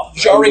 unbelievable.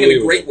 Jarring in a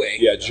great way.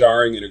 Yeah,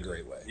 jarring in a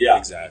great way. Yeah.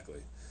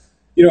 Exactly.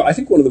 I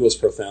think one of the most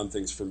profound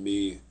things for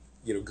me,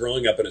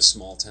 growing up in a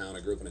small town, I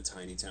grew up in a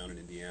tiny town in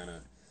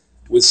Indiana,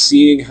 was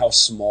seeing how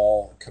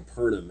small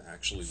Capernaum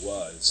actually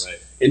was. Right.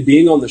 And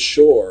being on the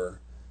shore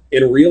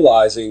and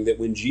realizing that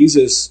when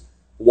Jesus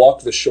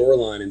walked the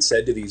shoreline and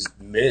said to these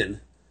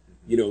men,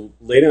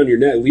 lay down your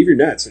net, leave your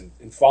nets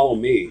and follow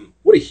me.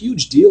 What a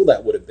huge deal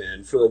that would have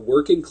been for a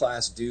working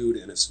class dude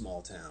in a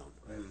small town,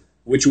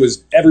 which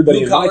was everybody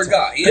Blue in my collar town.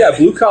 guy. Yeah,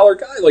 blue collar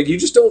guy. Like you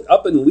just don't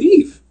up and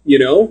leave,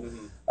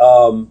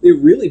 It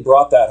really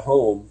brought that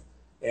home,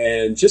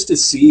 and just to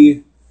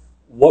see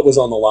what was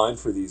on the line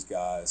for these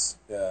guys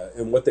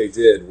and what they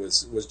did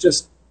was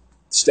just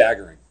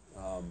staggering.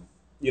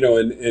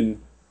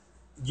 And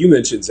you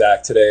mentioned,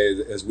 Zach,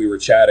 today as we were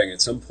chatting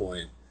at some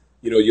point,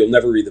 you'll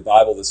never read the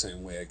Bible the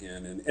same way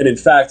again. And in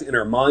fact, in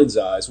our mind's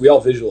eyes, we all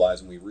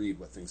visualize when we read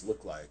what things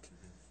look like.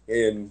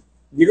 And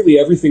nearly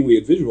everything we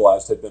had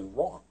visualized had been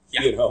wrong,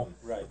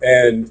 Right.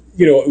 And,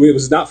 it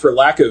was not for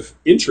lack of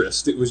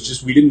interest. It was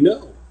just we didn't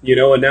know,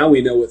 and now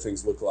we know what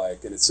things look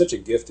like. And it's such a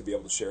gift to be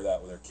able to share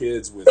that with our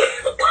kids, with,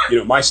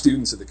 my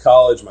students at the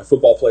college, my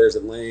football players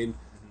at Lane.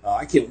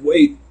 I can't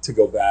wait to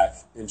go back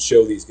and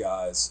show these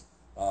guys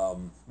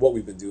what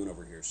we've been doing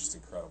over here. It's just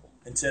incredible.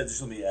 And Ted,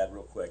 just let me add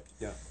real quick.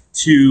 Yeah.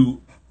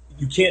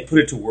 You can't put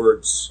it to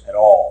words at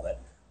all that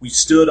we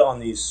stood on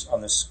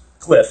this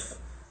cliff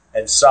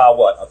and saw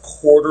a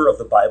quarter of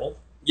the Bible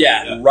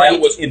right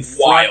that was in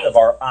front of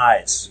our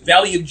eyes.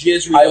 Valley of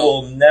Jezreel. I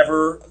will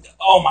never.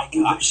 Oh my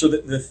gosh! So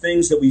the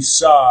things that we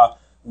saw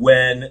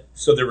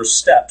there were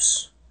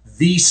steps,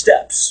 the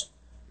steps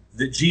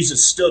that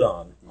Jesus stood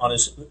on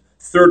his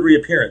third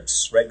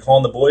reappearance, right,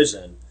 calling the boys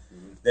in.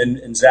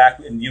 And Zach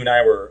and you and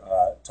I were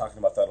talking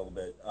about that a little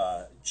bit.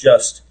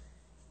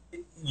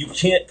 You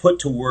can't put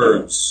to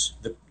words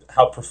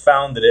how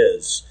profound it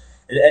is.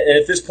 And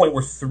at this point,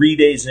 we're 2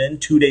 days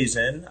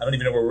in. I don't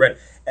even know where we're at.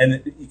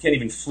 And you can't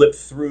even flip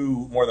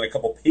through more than a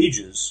couple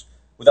pages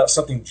without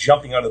something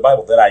jumping out of the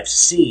Bible that I've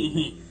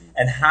seen. Mm-hmm.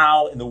 And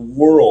how in the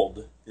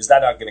world is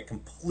that not going to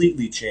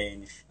completely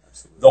change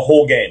the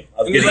whole game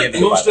of and getting there's into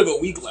the most Bible? of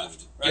a week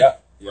left. Right? Yeah.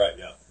 Right.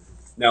 Yeah.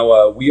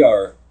 Now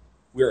we're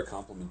a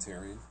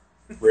complementarian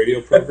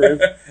radio program.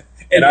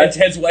 And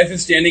Ted's wife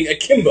is standing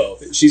akimbo.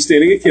 She's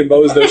standing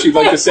akimbo as though she'd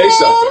like to say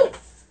something.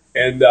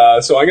 And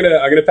so I'm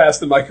gonna pass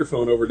the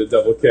microphone over to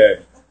Double K.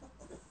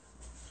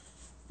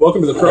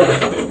 Welcome to the program,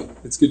 baby.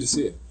 It's good to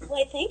see you.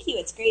 Well, thank you.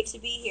 It's great to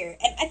be here.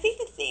 And I think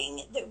the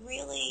thing that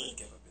really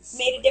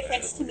made a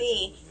difference to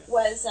me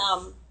was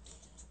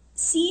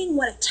seeing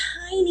what a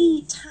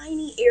tiny,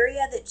 tiny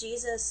area that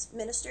Jesus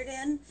ministered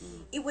in.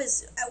 It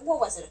was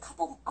what was it? A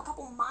couple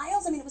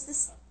miles. I mean, it was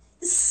this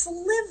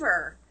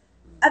sliver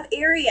of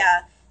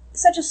area,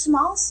 such a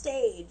small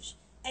stage,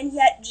 and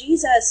yet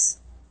Jesus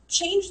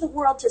changed the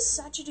world to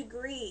such a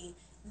degree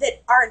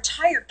that our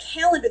entire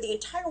calendar, the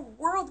entire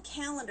world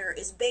calendar,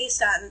 is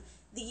based on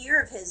the year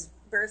of his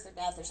birth or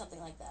death or something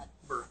like that.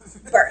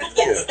 Birth.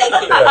 Yes, thank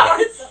you.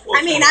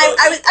 I mean,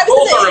 I was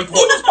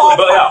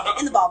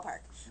in the ballpark.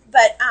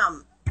 But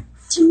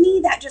to me,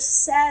 that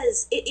just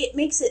says it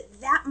makes it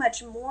that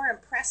much more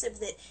impressive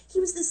that he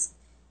was this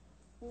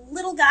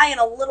little guy in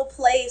a little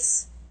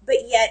place,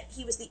 but yet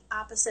he was the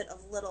opposite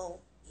of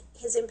little.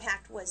 His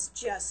impact was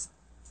just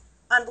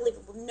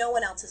unbelievable. No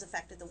one else has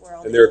affected the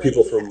world. And there are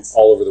people from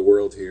all over the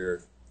world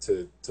here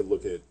to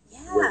look at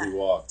where he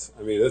walked.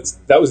 I mean,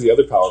 that was the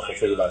other powerful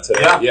thing about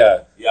today.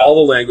 Yeah. All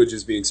the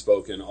languages being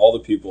spoken, all the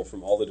people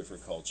from all the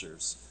different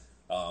cultures,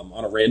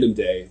 on a random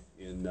day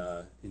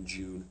in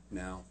June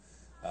now.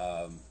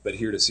 But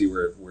here to see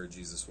where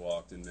Jesus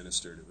walked and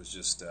ministered, it was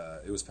just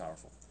it was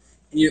powerful.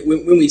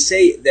 When we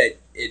say that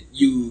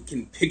you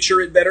can picture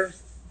it better,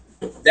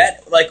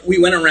 that we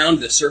went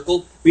around the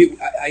circle.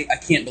 I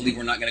can't believe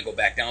we're not going to go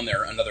back down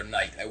there another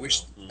night. I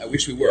wish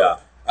we were. Yeah.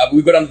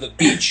 We go down to the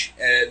beach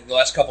the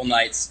last couple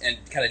nights and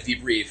kind of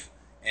debrief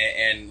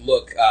and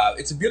look.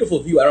 It's a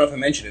beautiful view. I don't know if I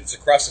mentioned it. It's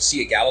across the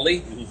Sea of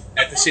Galilee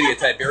at the city of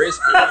Tiberias.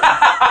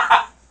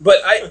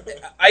 But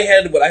I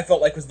had what I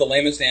felt like was the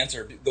lamest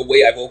answer, the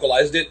way I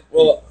vocalized it.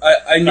 Well,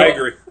 I know. I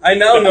agree. I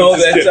now know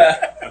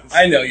that.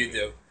 I know you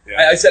do.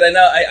 Yeah. I said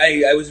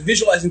I was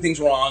visualizing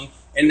things wrong,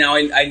 and now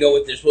I know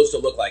what they're supposed to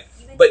look like.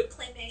 You But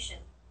claymation.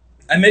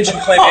 I mentioned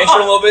claymation a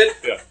little bit.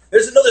 Yeah.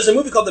 There's a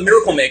movie called The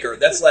Miracle Maker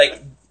that's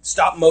like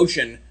stop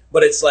motion,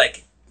 but it's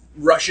like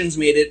Russians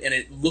made it and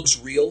it looks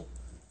real.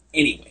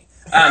 Anyway,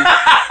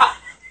 how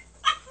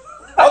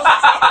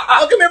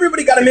come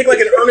everybody got to make like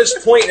an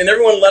earnest point and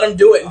everyone let them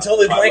do it until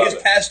the blank is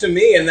passed to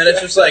me, and then it's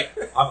just like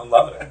I'm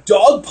loving it.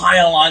 dog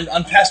pile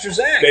on Pastor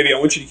Zach. Baby, I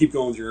want you to keep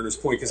going with your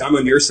earnest point because I'm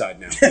on your side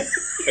now.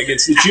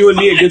 It's you and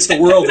me against the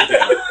world again,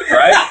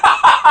 right?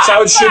 That's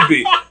how it should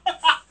be.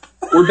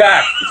 We're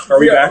back. Are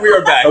we back? We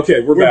are back.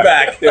 Okay, we're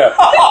back. Yeah.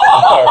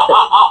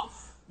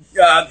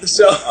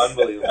 So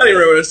Unbelievable. I don't even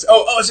remember this. I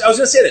was going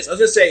to say this. I was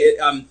going to say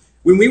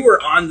when we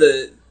were on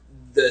the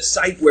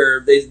site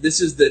where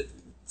this is the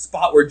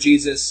spot where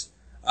Jesus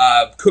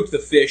cooked the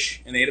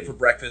fish and ate it for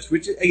breakfast,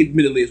 which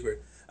admittedly is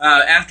weird.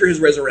 After his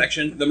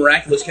resurrection, the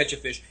miraculous catch of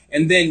fish,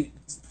 and then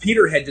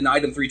Peter had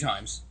denied him 3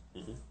 times.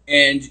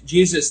 And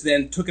Jesus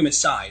then took him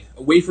aside,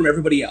 away from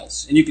everybody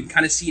else. And you can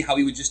kind of see how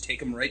he would just take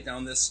him right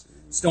down this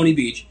stony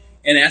beach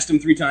and asked him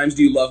 3 times,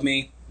 "Do you love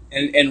me?"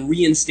 And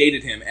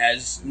reinstated him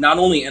as not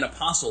only an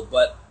apostle,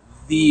 but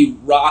the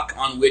rock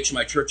on which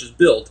my church is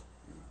built.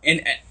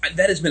 And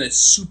that has been a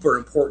super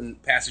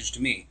important passage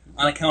to me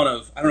on account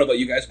of, I don't know about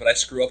you guys, but I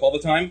screw up all the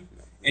time.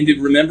 And to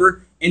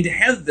remember, and to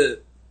have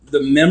the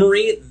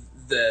memory,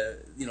 the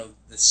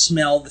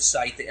smell, the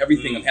sight, the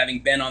everything of having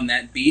been on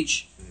that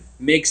beach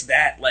makes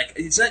that, like,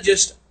 it's not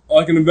just,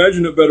 I can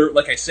imagine it better,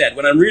 like I said,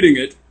 when I'm reading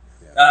it,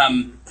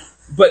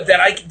 but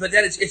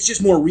it's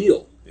just more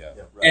real. Yeah.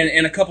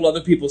 And a couple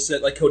other people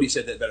said, like Cody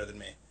said that better than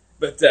me.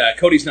 But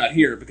Cody's not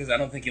here because I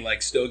don't think he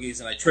likes stogies,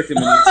 and I tricked him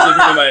into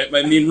sleeping with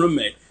my mean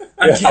roommate.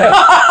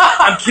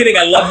 I'm kidding.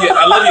 I love you.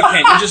 I love you,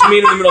 Kent. You're just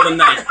mean in the middle of the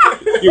night.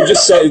 You're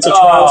just saying it's a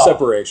trial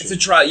separation. It's a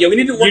trial. Yeah, we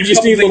need to work. You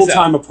just need a little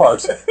time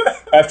apart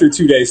after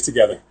 2 days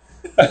together.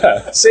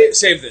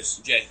 Save this,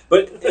 Jay.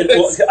 But I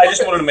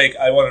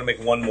wanted to make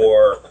one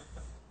more.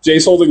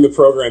 Jay's holding the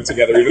program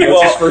together, even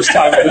though it's his first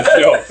time on the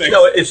show.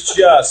 No, it's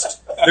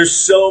just, there's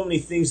so many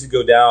things that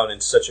go down in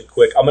such a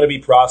quick, I'm going to be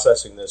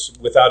processing this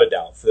without a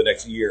doubt for the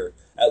next year,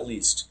 at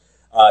least.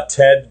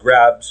 Zach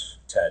grabbed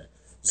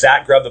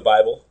the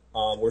Bible.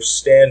 We're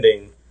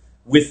standing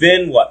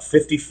within,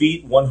 50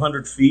 feet,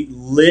 100 feet,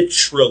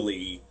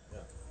 literally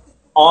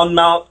on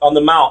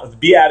the Mount of the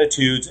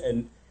Beatitudes,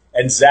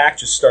 and Zach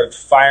just started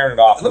firing it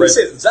off. Let me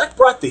say, Zach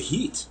brought the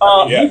heat.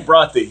 He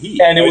brought the heat.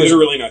 And it was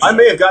really nice. I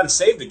may have gotten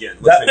saved again.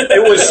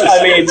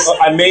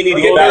 I may need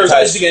to get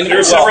baptized again. There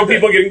are several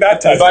people getting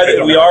baptized.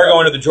 We are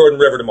going to the Jordan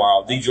River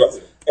tomorrow.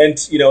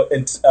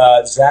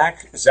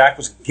 Zach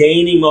was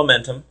gaining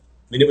momentum.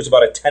 I mean, it was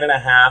about a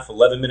 10.5,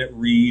 11-minute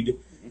read.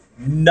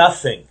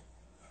 Nothing.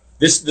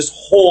 This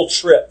whole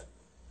trip.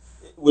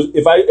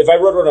 If I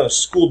rode around on a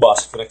school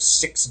bus for the next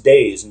 6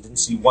 days and didn't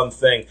see one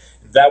thing,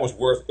 that was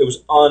it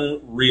was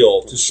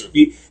unreal to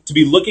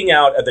be looking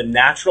out at the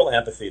natural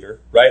amphitheater,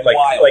 right?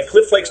 Like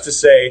Cliff likes to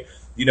say,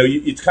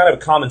 it's kind of a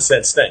common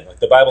sense thing. Like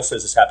the Bible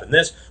says this happened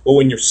this, but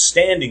when you're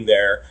standing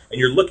there and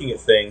you're looking at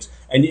things,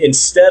 and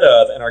instead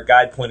of, and our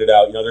guide pointed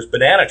out, there's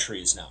banana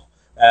trees now,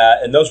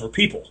 and those were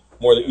people,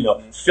 more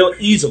than, fill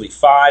easily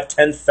 5,000,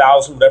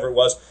 10,000, whatever it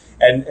was,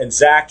 and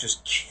Zach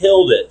just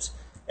killed it,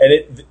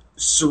 and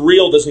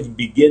surreal doesn't even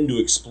begin to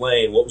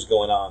explain what was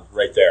going on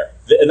right there.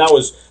 And that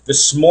was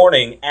this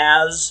morning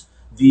as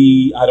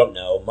the,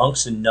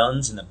 monks and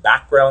nuns in the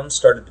background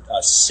started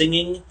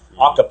singing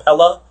a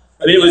cappella.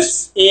 I mean, it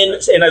was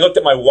and I looked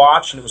at my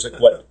watch and it was like,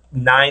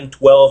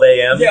 9:12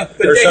 a.m.? Yeah,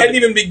 the day hadn't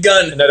even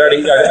begun. And I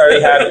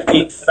already had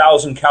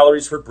 8,000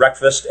 calories for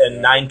breakfast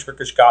and 9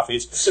 Turkish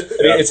coffees.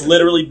 I mean, it's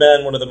literally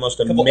been one of the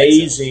most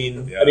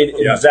amazing,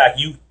 Zach,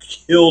 you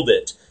killed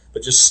it.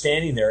 But just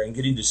standing there and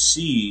getting to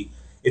see,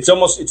 it's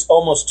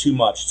almost too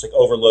much. It's like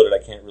overloaded. I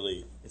can't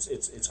really.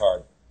 It's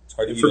hard. It's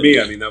hard to. For me,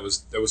 that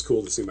was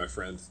cool to see my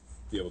friend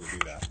be able to do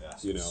that.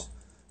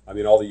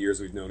 Yeah. All the years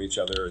we've known each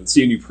other and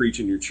seeing you preach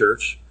in your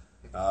church,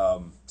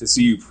 to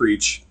see you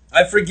preach.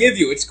 I forgive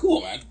you. It's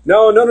cool, man.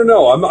 No.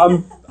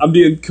 I'm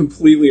being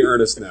completely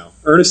earnest now.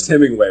 Ernest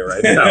Hemingway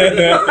right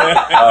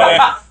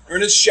now.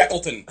 Ernest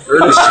Shackleton.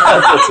 Ernest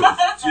Shackleton.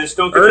 Just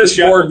don't Ernest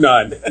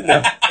Borgnine.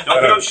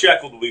 Don't get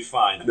unshackled. We'll be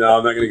fine. No,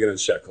 I'm not going to get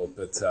unshackled.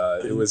 But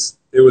it was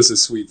a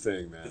sweet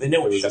thing, man. Do they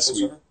know what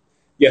shekels are?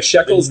 Yeah,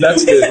 shekels.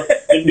 That's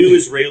the new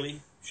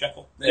Israeli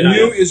shekel. The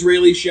new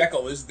Israeli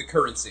shekel is the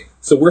currency.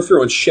 So we're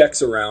throwing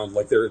sheks around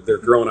like they're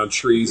growing on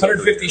trees.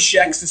 150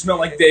 sheks to smell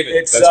like David.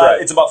 That's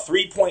right. It's about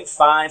 3.5,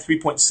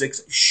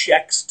 3.6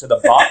 sheks to the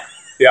buck.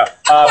 Yeah.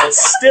 But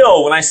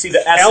still, when I see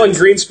the essence, Alan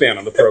Greenspan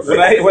on the program.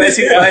 When I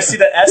see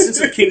the essence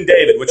of King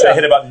David, which I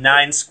hit about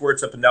 9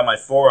 squirts up and down my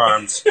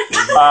forearms,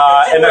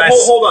 and then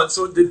hold on.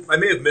 So I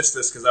may have missed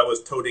this because I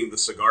was toting the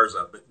cigars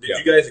up. But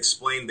did you guys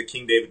explain the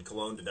King David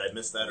cologne? Did I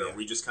miss that, or are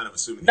we just kind of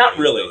assuming? Not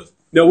really.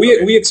 No,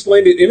 we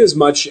explained it in as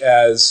much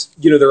as,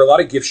 there are a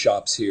lot of gift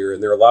shops here,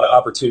 and there are a lot of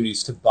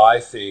opportunities to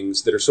buy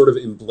things that are sort of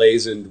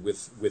emblazoned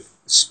with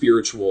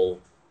spiritual,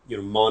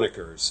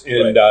 monikers.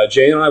 And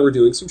Jay and I were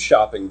doing some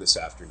shopping this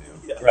afternoon.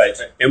 Right.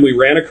 And we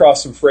ran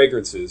across some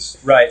fragrances.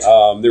 Right.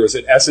 There was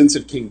an Essence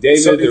of King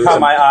David. Something caught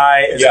my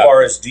eye as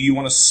far as, do you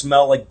want to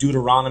smell like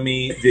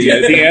Deuteronomy?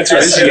 The answer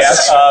is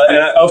yes.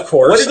 Of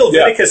course. What did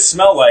Leviticus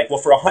smell like? Well,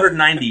 for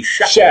 190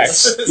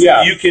 shekels,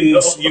 you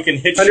can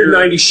hit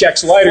 190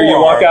 shekels lighter, you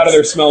walk out of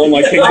there smelling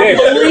like King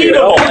David.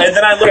 Unbelievable. And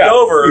then I look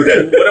over,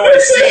 and what do I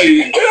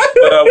see?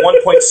 But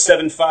a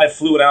 1.75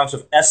 fluid ounce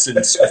of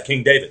Essence of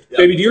King David.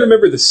 Baby, do you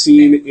remember the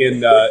scene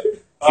in...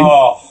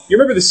 you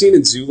remember the scene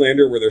in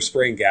Zoolander where they're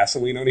spraying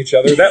gasoline on each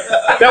other?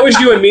 That was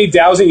you and me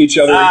dousing each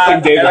other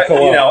in King David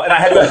cologne. And I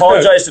had to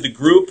apologize to the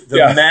group.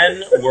 The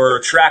men were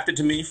attracted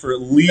to me for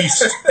at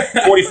least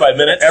 45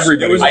 minutes.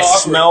 Everybody was I awkward.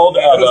 Smelled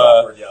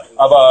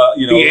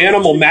the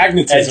animal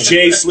magnetism. And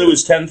Jay slew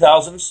his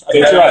 10,000s.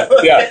 That's right.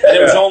 Yeah. And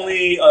it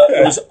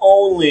was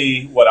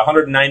only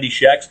 190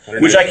 shekels,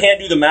 which I can't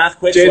do the math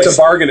quick. Jay, it's a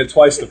bargain at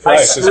twice the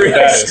price.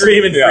 I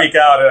scream and freak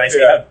out, and I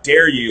say, "How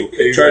dare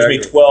you charge me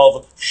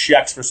 12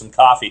 shekels for some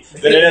coffee?"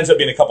 Then it ends up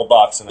being a couple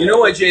bucks. You know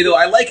what, Jay? Though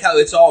I like how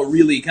it's all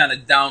really kind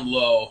of down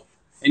low,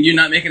 and you're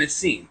not making a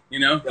scene.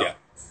 Yeah.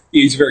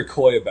 He's very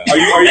coy about it.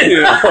 Are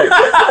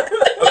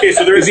you? Okay,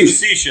 so there is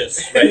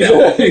facetious.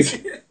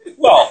 Right?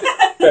 Well.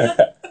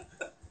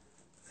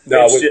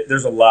 No,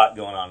 there's a lot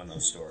going on in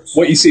those stores.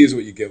 What you see is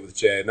what you get with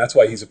Jay, and that's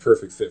why he's a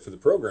perfect fit for the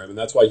program, and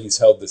that's why he's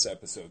held this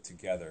episode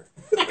together.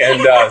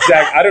 And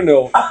Zach, I don't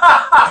know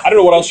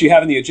what else you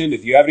have in the agenda.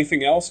 Do you have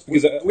anything else?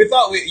 Because we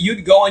thought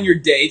you'd go on your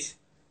date.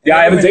 Yeah,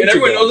 I have a date. And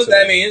everyone knows what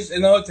that means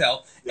in the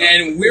hotel,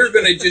 and we're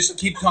going to just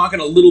keep talking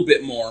a little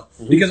bit more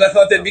because I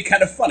thought that'd be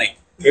kind of funny.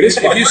 It is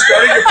fun. If you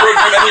started your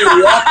program and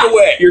you walked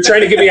away. You're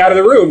trying to get me out of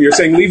the room. You're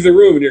saying leave the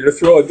room, and you're going to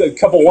throw a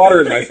cup of water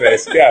in my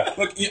face. Yeah.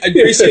 Look, I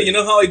appreciate. You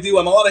know how I do.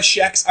 I'm a lot of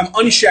shekels. I'm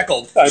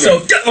unshackled.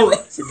 So get in the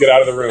room. So get out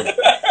of the room.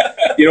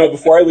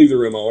 Before I leave the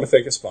room, I want to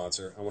thank a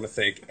sponsor. I want to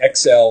thank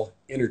XL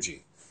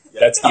Energy.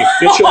 That's the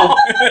official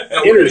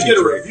energy. We're going to get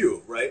a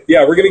review, right?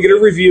 Yeah, we're going to get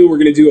a review. We're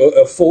going to do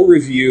a full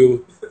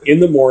review in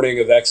the morning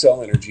of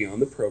XL Energy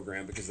on the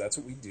program because that's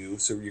what we do.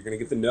 So you're going to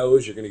get the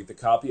nose. You're going to get the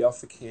copy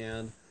off the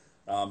can.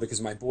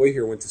 Because my boy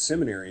here went to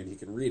seminary and he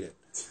can read it.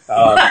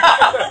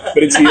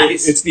 But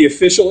it's the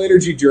official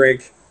energy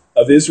drink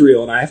of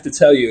Israel, and I have to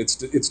tell you, it's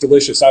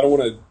delicious. I don't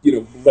want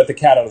to let the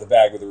cat out of the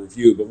bag with a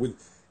review, but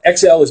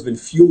XL has been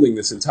fueling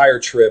this entire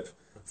trip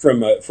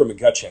from a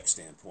gut check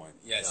standpoint.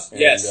 Yes.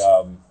 And,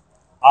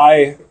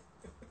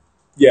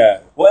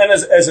 Well, and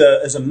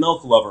as a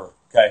milk lover.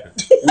 Okay,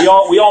 we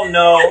all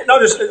know.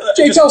 No,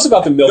 Jay, tell us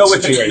about the milk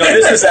situation. No,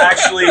 this is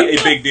actually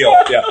a big deal.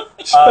 Yeah,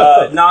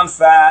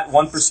 non-fat, 1%,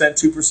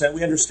 2%.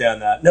 We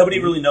understand that. Nobody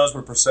really knows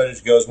where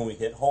percentage goes when we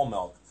hit whole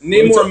milk.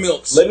 Name more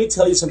milks. Let me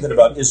tell you something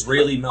about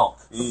Israeli milk.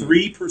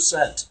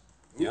 3%.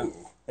 Yeah.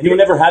 Anyone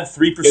ever had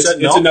 3% milk?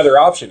 It's another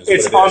option.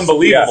 It's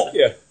unbelievable.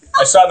 Yeah.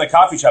 I saw it in the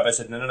coffee shop. I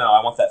said, no,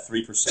 I want that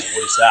 3%. What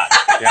is that?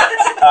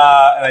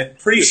 And I'm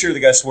pretty sure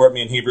the guy swore at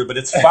me in Hebrew, but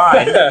it's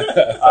fine.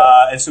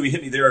 And so he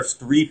hit me. There is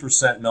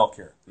 3% milk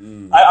here.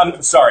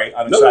 I'm sorry.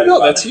 I'm excited.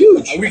 No, that's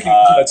huge.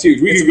 That's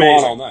huge. We could go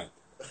on all night.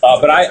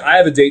 But I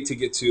have a date to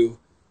get to,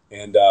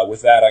 and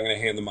with that, I'm going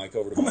to hand the mic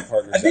over to my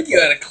partner. I think you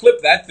got to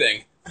clip that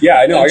thing. Yeah,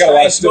 I know. I got a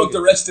lot of smoke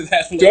the rest of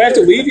that. Do I have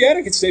to leave yet?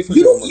 I can stay for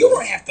you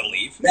don't have to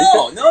leave.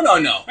 No.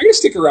 I'm gonna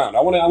stick around.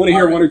 I want to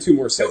hear one or two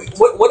more segments.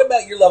 What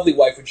about your lovely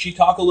wife? Would she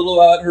talk a little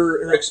about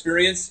her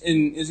experience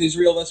in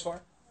Israel thus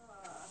far?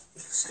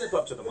 Step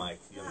up to the mic,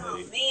 young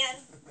lady. Man.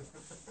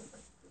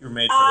 You're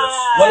made for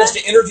this. Want us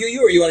to interview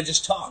you, or you want to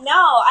just talk? No,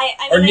 I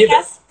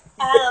guess.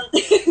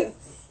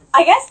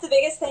 I guess the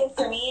biggest thing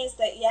for me is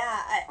that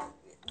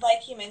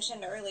like you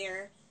mentioned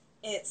earlier,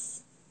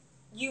 it's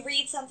you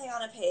read something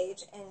on a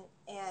page and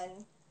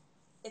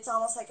it's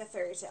almost like a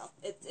fairy tale.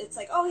 It's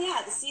like, oh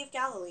yeah, the Sea of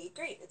Galilee,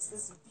 great. It's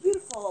this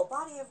beautiful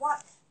body of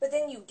water. But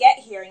then you get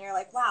here and you're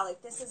like, wow,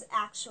 like this is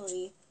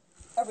actually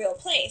a real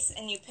place.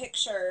 And you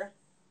picture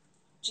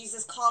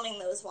Jesus calming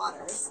those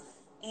waters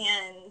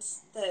and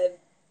the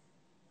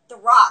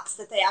rocks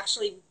that they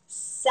actually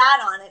sat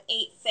on and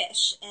ate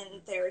fish.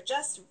 And they're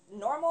just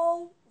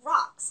normal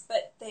rocks,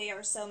 but they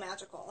are so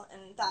magical.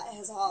 And that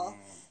has all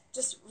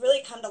just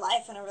really come to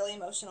life in a really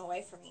emotional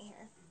way for me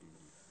here.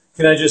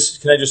 Can I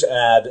just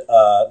add?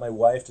 My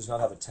wife does not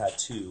have a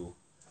tattoo,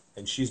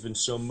 and she's been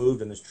so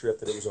moved on this trip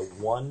that it was a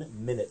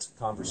 1-minute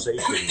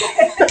conversation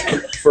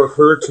for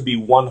her to be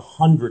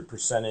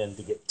 100% in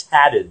to get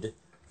tatted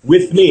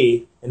with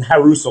me in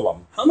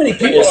Jerusalem. How many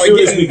people as soon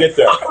as we get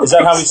there? Is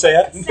that how we say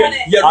it?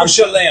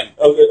 Yerushalayim.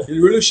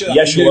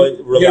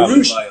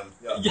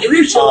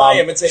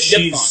 Yerushalayim. It's a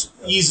she's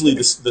easily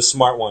the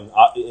smart one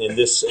in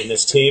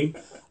this team.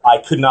 I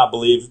could not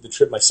believe the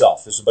trip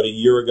myself. This was about a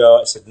year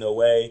ago. I said, no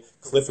way.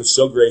 Cliff was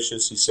so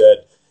gracious. He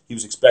said he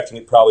was expecting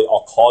it probably,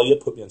 I'll call you,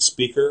 put me on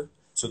speaker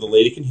so the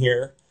lady can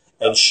hear.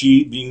 And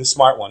she, being the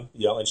smart one,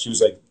 and she was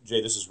like, Jay,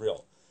 this is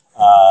real.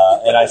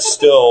 And I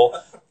still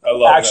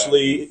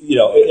actually,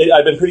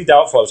 I've been pretty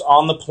doubtful. I was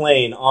on the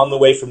plane on the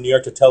way from New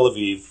York to Tel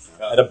Aviv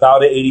at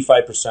about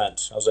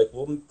 85%. I was like,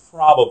 well,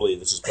 probably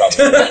this is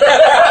probably.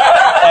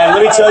 And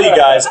let me tell you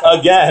guys,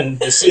 again,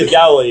 the Sea of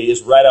Galilee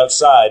is right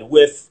outside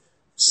with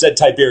said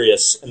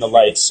Tiberius and the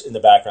lights in the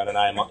background,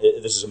 and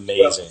this is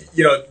amazing.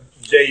 Well,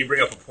 Jay, you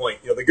bring up a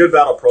point. The Good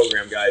Battle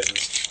program, guys,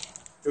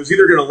 it was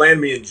either going to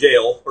land me in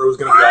jail or it was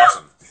going to be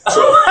awesome.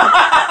 So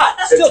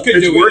Still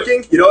couldn't do it's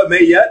working. It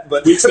may yet,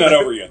 but Week's not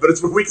over yet. But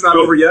week's not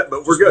over yet.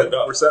 But we're good.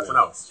 We're set for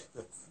now.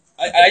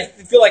 I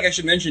feel like I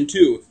should mention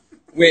too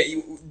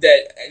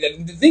that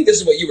I think this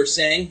is what you were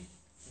saying,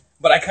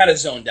 but I kind of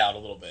zoned out a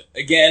little bit.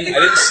 Again, I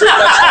didn't sleep much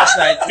last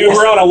night. Dude,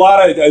 we're on a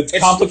lot of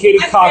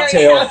complicated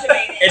cocktail.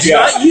 It's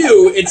not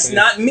you. It's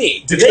not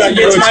me.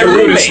 It's my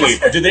roommate.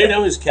 roommate. Do they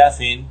know his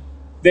caffeine?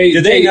 They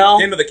know?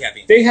 They know the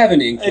caffeine. They have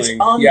an inkling. It's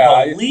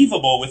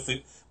unbelievable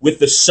with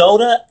the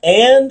soda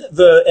and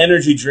the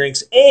energy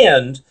drinks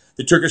and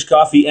the Turkish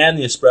coffee and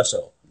the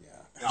espresso.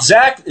 Yeah.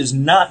 Zach is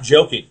not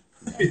joking.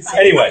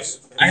 Anyways.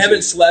 I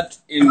haven't slept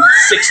in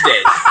 6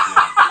 days.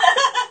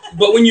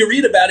 But when you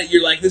read about it,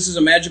 you're like, this is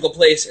a magical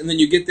place. And then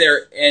you get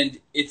there, and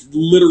it's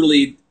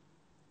literally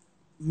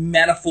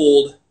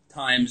manifold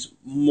times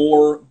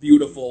more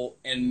beautiful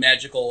and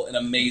magical and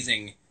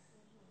amazing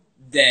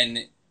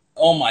than,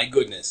 oh my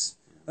goodness.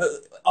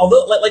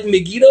 Although, like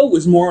Megiddo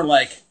was more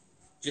like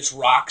just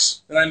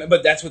rocks,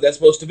 but that's what that's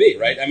supposed to be,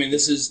 right? I mean,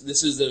 this is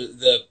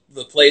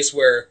the place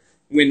where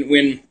when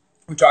we're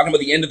talking about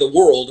the end of the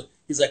world,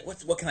 he's like,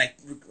 what can I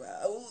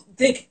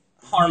think?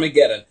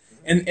 Armageddon,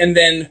 and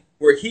then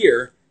we're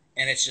here,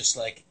 and it's just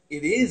like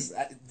it is.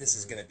 This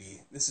is gonna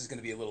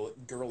be a little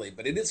girly,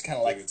 but it is kind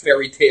of like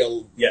fairy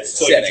tale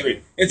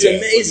setting. It's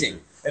amazing.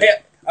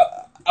 Hey,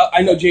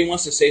 I know Jay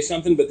wants to say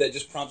something, but that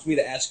just prompts me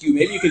to ask you.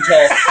 Maybe you can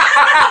tell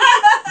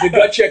the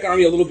Gut Check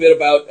Army a little bit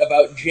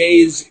about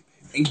Jay's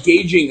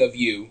engaging of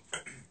you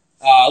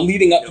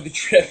leading up to the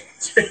trip.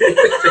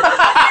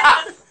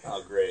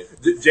 Oh, great!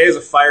 Jay is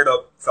a fired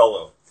up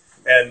fellow.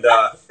 And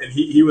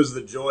he was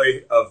the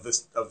joy of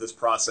this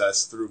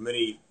process through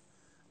many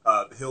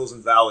hills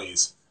and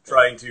valleys.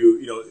 Trying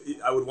to,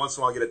 I would once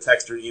in a while get a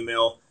text or an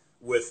email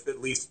with at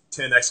least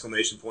 10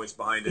 exclamation points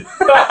behind it.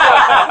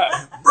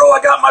 Bro, I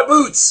got my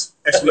boots!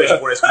 Exclamation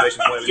point,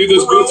 exclamation point. Dude,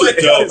 those boots are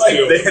dope,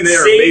 too. And they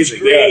are amazing.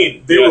 Yeah,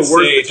 they were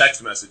worth the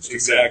text message.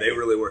 Exactly. They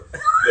really were.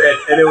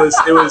 And it was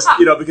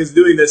because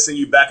doing this and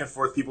you back and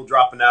forth, people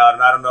dropping out,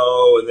 and I don't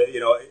know, and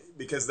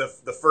because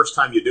the first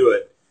time you do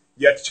it,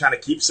 you have to kind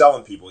of keep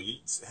selling people. You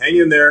hang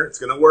in there. It's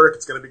going to work.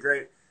 It's going to be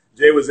great.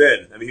 Jay was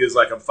in. I mean, he was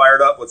like, I'm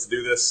fired up. Let's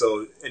do this.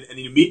 So, and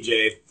you meet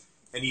Jay,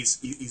 and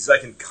he's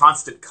like in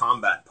constant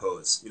combat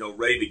pose,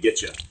 ready to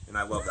get you. And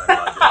I love that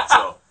about Jay.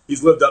 So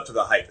he's lived up to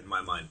the hype in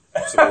my mind.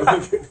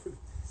 Absolutely.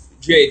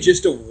 Jay,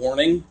 just a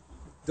warning.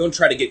 Don't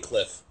try to get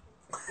Cliff.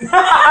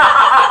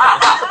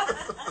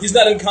 He's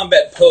not in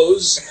combat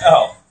pose.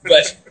 Oh.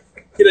 But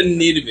he doesn't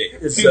need to be.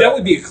 Dude, that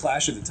would be a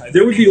clash of the titans.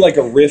 There would be like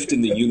a rift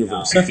in the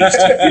universe. If these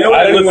two. I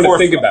don't even want to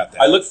think about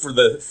that. I look for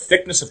the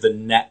thickness of the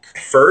neck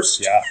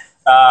first. Yeah.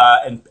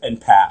 And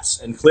pass.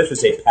 And Cliff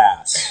is a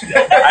pass.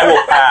 I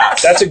will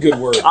pass. That's a good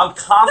word. I'm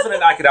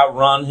confident I could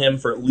outrun him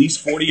for at least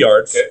 40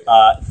 yards.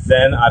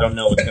 Then I don't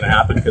know what's going to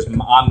happen because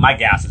my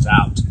gas is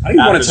out. I don't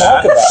even want to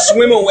talk about it.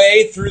 Swim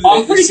away through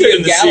the Sea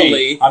of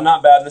Galilee. I'm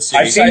not bad in the sea.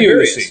 I've seen you in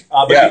the sea.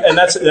 And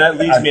that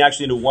leads me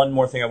actually into one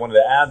more thing I wanted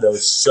to add, though.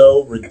 It's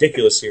so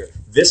ridiculous here.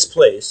 This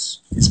place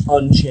is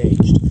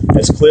unchanged.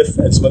 As Cliff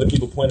and some other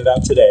people pointed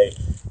out today,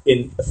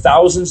 in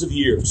thousands of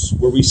years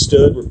where we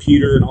stood, where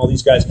Peter and all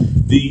these guys,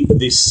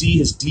 the sea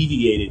has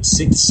deviated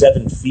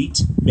 6-7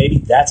 feet. Maybe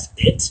that's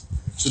it.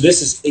 So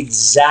this is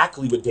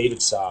exactly what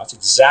David saw. It's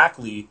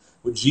exactly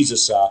what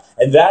Jesus saw.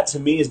 And that, to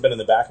me, has been in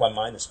the back of my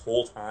mind this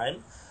whole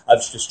time. I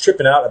was just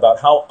tripping out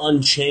about how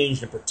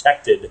unchanged and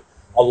protected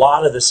a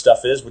lot of this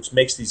stuff is, which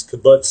makes these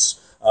kibbutz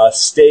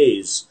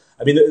stays.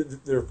 I mean,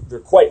 they're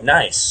quite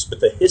nice,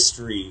 but the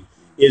history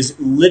is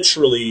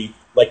literally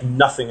like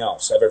nothing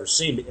else I've ever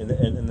seen, and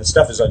the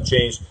stuff is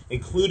unchanged,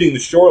 including the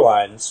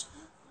shorelines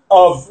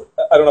of,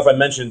 I don't know if I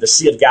mentioned, the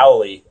Sea of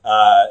Galilee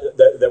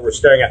that we're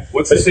staring at.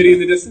 What's the city in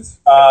the distance?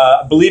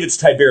 I believe it's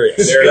Tiberias.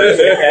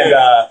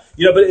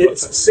 But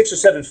it's 6 or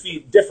 7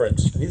 feet different.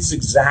 I mean, this is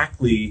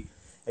exactly,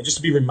 and just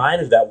to be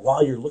reminded of that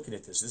while you're looking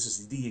at this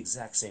is the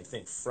exact same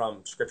thing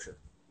from Scripture.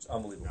 It's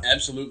unbelievable.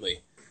 Absolutely.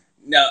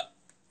 Now,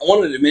 I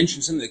wanted to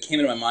mention something that came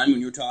into my mind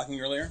when you were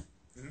talking earlier,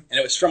 and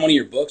it was from one of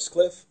your books,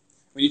 Cliff.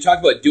 When you talk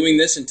about doing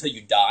this until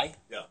you die,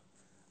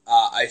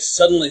 I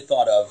suddenly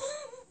thought of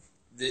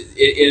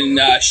in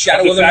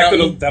Shadow of the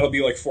Mountain. That'll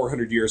be like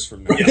 400 years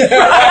from now. He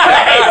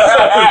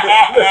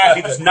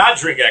does not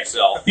drink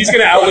XL. He's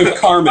going to outlive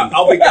Carmen.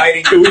 I'll be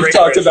guiding. Who we've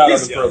talked about on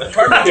the program.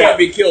 Carmen's going to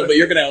be killed, but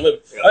you're going to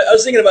outlive. I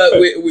was thinking about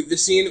with the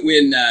scene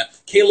when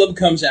Caleb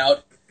comes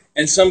out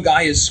and some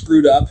guy is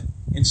screwed up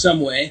in some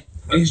way,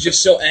 and he's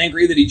just so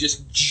angry that he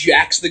just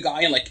jacks the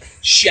guy and like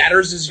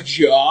shatters his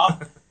jaw.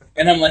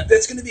 And I'm like,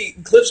 Cliff's going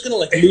to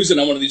like lose it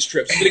on one of these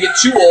trips. He's going to get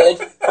too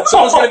old.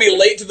 Someone's going to be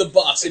late to the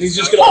bus, and he's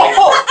just going to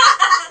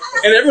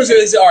and everyone's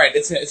going to say, all right,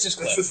 it's just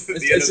Cliff. This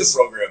is the end of the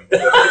program.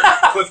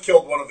 Cliff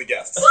killed one of the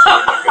guests.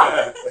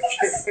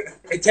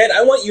 Hey, Ted,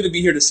 I want you to be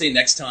here to say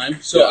next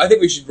time, so I think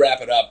we should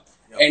wrap it up.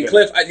 And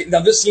Cliff,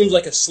 now this seems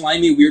like a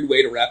slimy, weird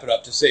way to wrap it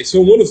up to say, so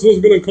when is this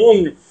going to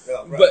come?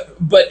 Yeah, right.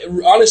 But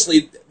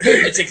honestly,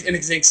 it's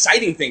an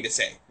exciting thing to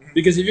say.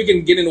 Because if you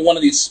can get into one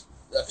of these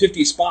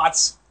 50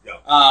 spots,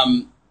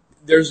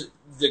 there's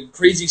the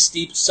crazy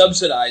steep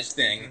subsidized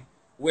thing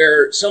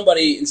where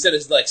somebody, instead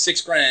of like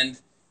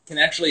 $6,000, can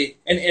actually,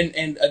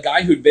 and a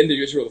guy who'd been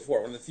to Israel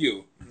before, one of the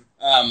few,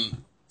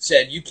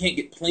 said you can't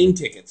get plane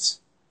tickets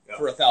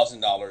for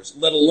 $1,000,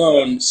 let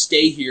alone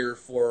stay here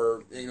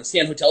for, stay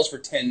in hotels for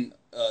 10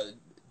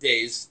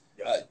 days,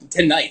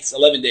 10 nights,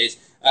 11 days,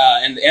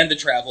 and the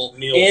travel,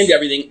 meals. and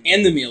everything,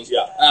 and the meals.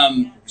 Yeah.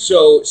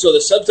 So the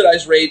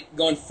subsidized rate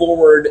going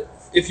forward,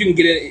 if you can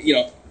get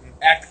it,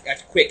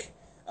 act quick.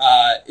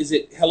 Is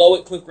it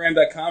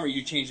hello@cliffgraham.com, or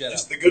you change that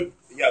Just up? the good,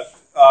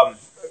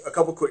 a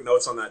couple quick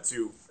notes on that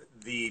too.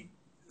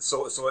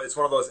 So it's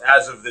one of those,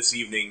 as of this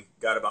evening,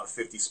 got about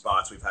 50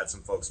 spots. We've had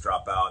some folks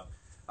drop out.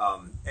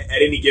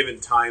 At any given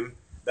time,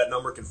 that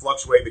number can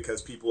fluctuate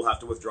because people have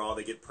to withdraw,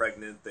 they get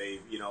pregnant, they,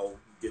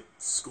 get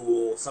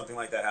school, something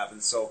like that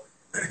happens. So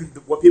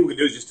what people can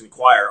do is just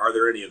inquire, are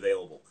there any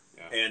available?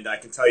 Yeah. And I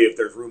can tell you if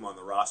there's room on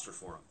the roster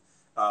for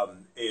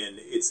them. And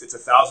it's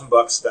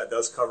 $1,000. That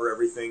does cover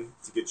everything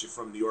to get you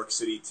from New York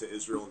City to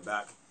Israel and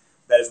back.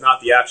 That is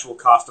not the actual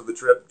cost of the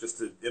trip. Just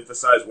to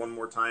emphasize one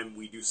more time,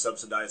 we do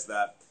subsidize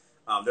that.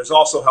 There's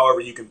also, however,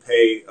 you can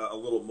pay a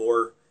little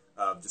more,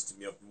 just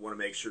to want to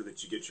make sure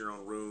that you get your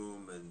own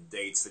room and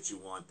dates that you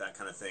want, that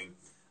kind of thing.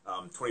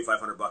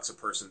 $2,500 a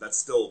person. That's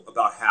still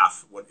about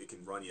half what it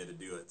can run you to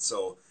do it.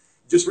 So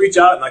just reach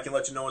out and I can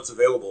let you know what's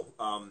available.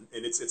 And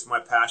it's my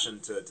passion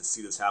to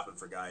see this happen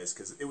for guys,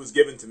 because it was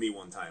given to me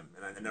one time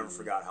and I never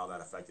forgot how that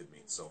affected me.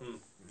 So.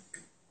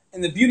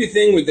 And the beauty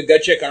thing with the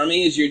Gut Check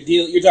Army is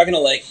you're talking to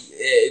like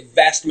a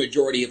vast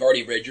majority have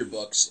already read your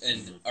books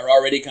and are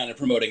already kind of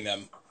promoting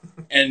them,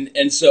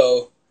 and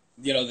so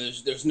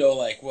there's no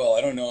like, well,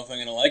 I don't know if I'm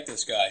going to like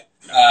this guy.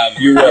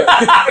 You're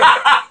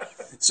right.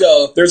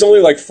 So there's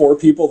only like 4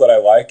 people that I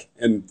like,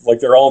 and like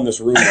they're all in this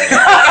room right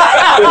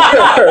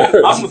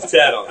now. I'm with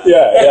Ted on that.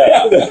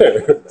 Yeah.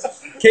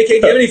 KK, do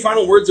you have any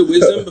final words of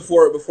wisdom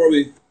before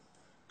we?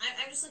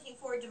 I'm just looking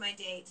forward to my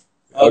date.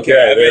 Okay,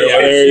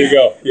 there you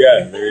go.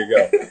 Yeah, there you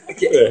go.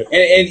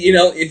 And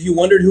if you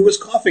wondered who was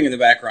coughing in the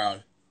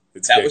background,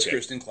 that was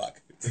Kristen Cluck.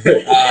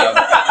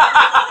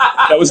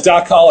 That was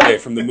Doc Holliday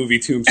from the movie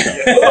Tombstone.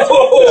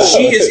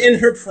 She is in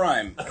her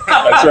prime.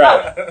 That's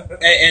right.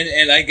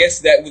 And I guess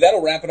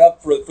that'll wrap it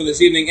up for this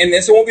evening. And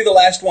this won't be the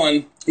last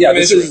one. Yeah,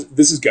 this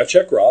is Gut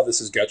Check Raw. This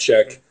is Gut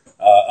Check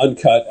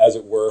uncut, as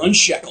it were.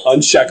 Unshackled.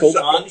 Unshackled.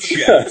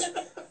 Unchecked.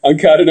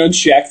 Uncut and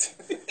unchecked.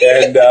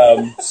 And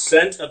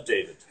Scent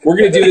updated. we're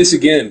going to do this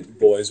again,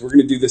 boys. We're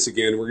going to do this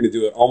again. We're going to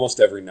do it almost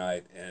every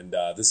night. And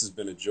this has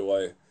been a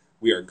joy.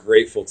 We are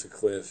grateful to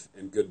Cliff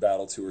and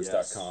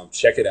GoodBattleTours.com. Yes.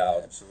 Check it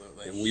out.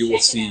 Absolutely. And we will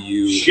see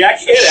you. Check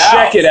it out.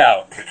 Check it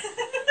out.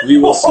 We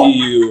will see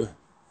you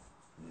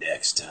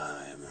next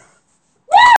time.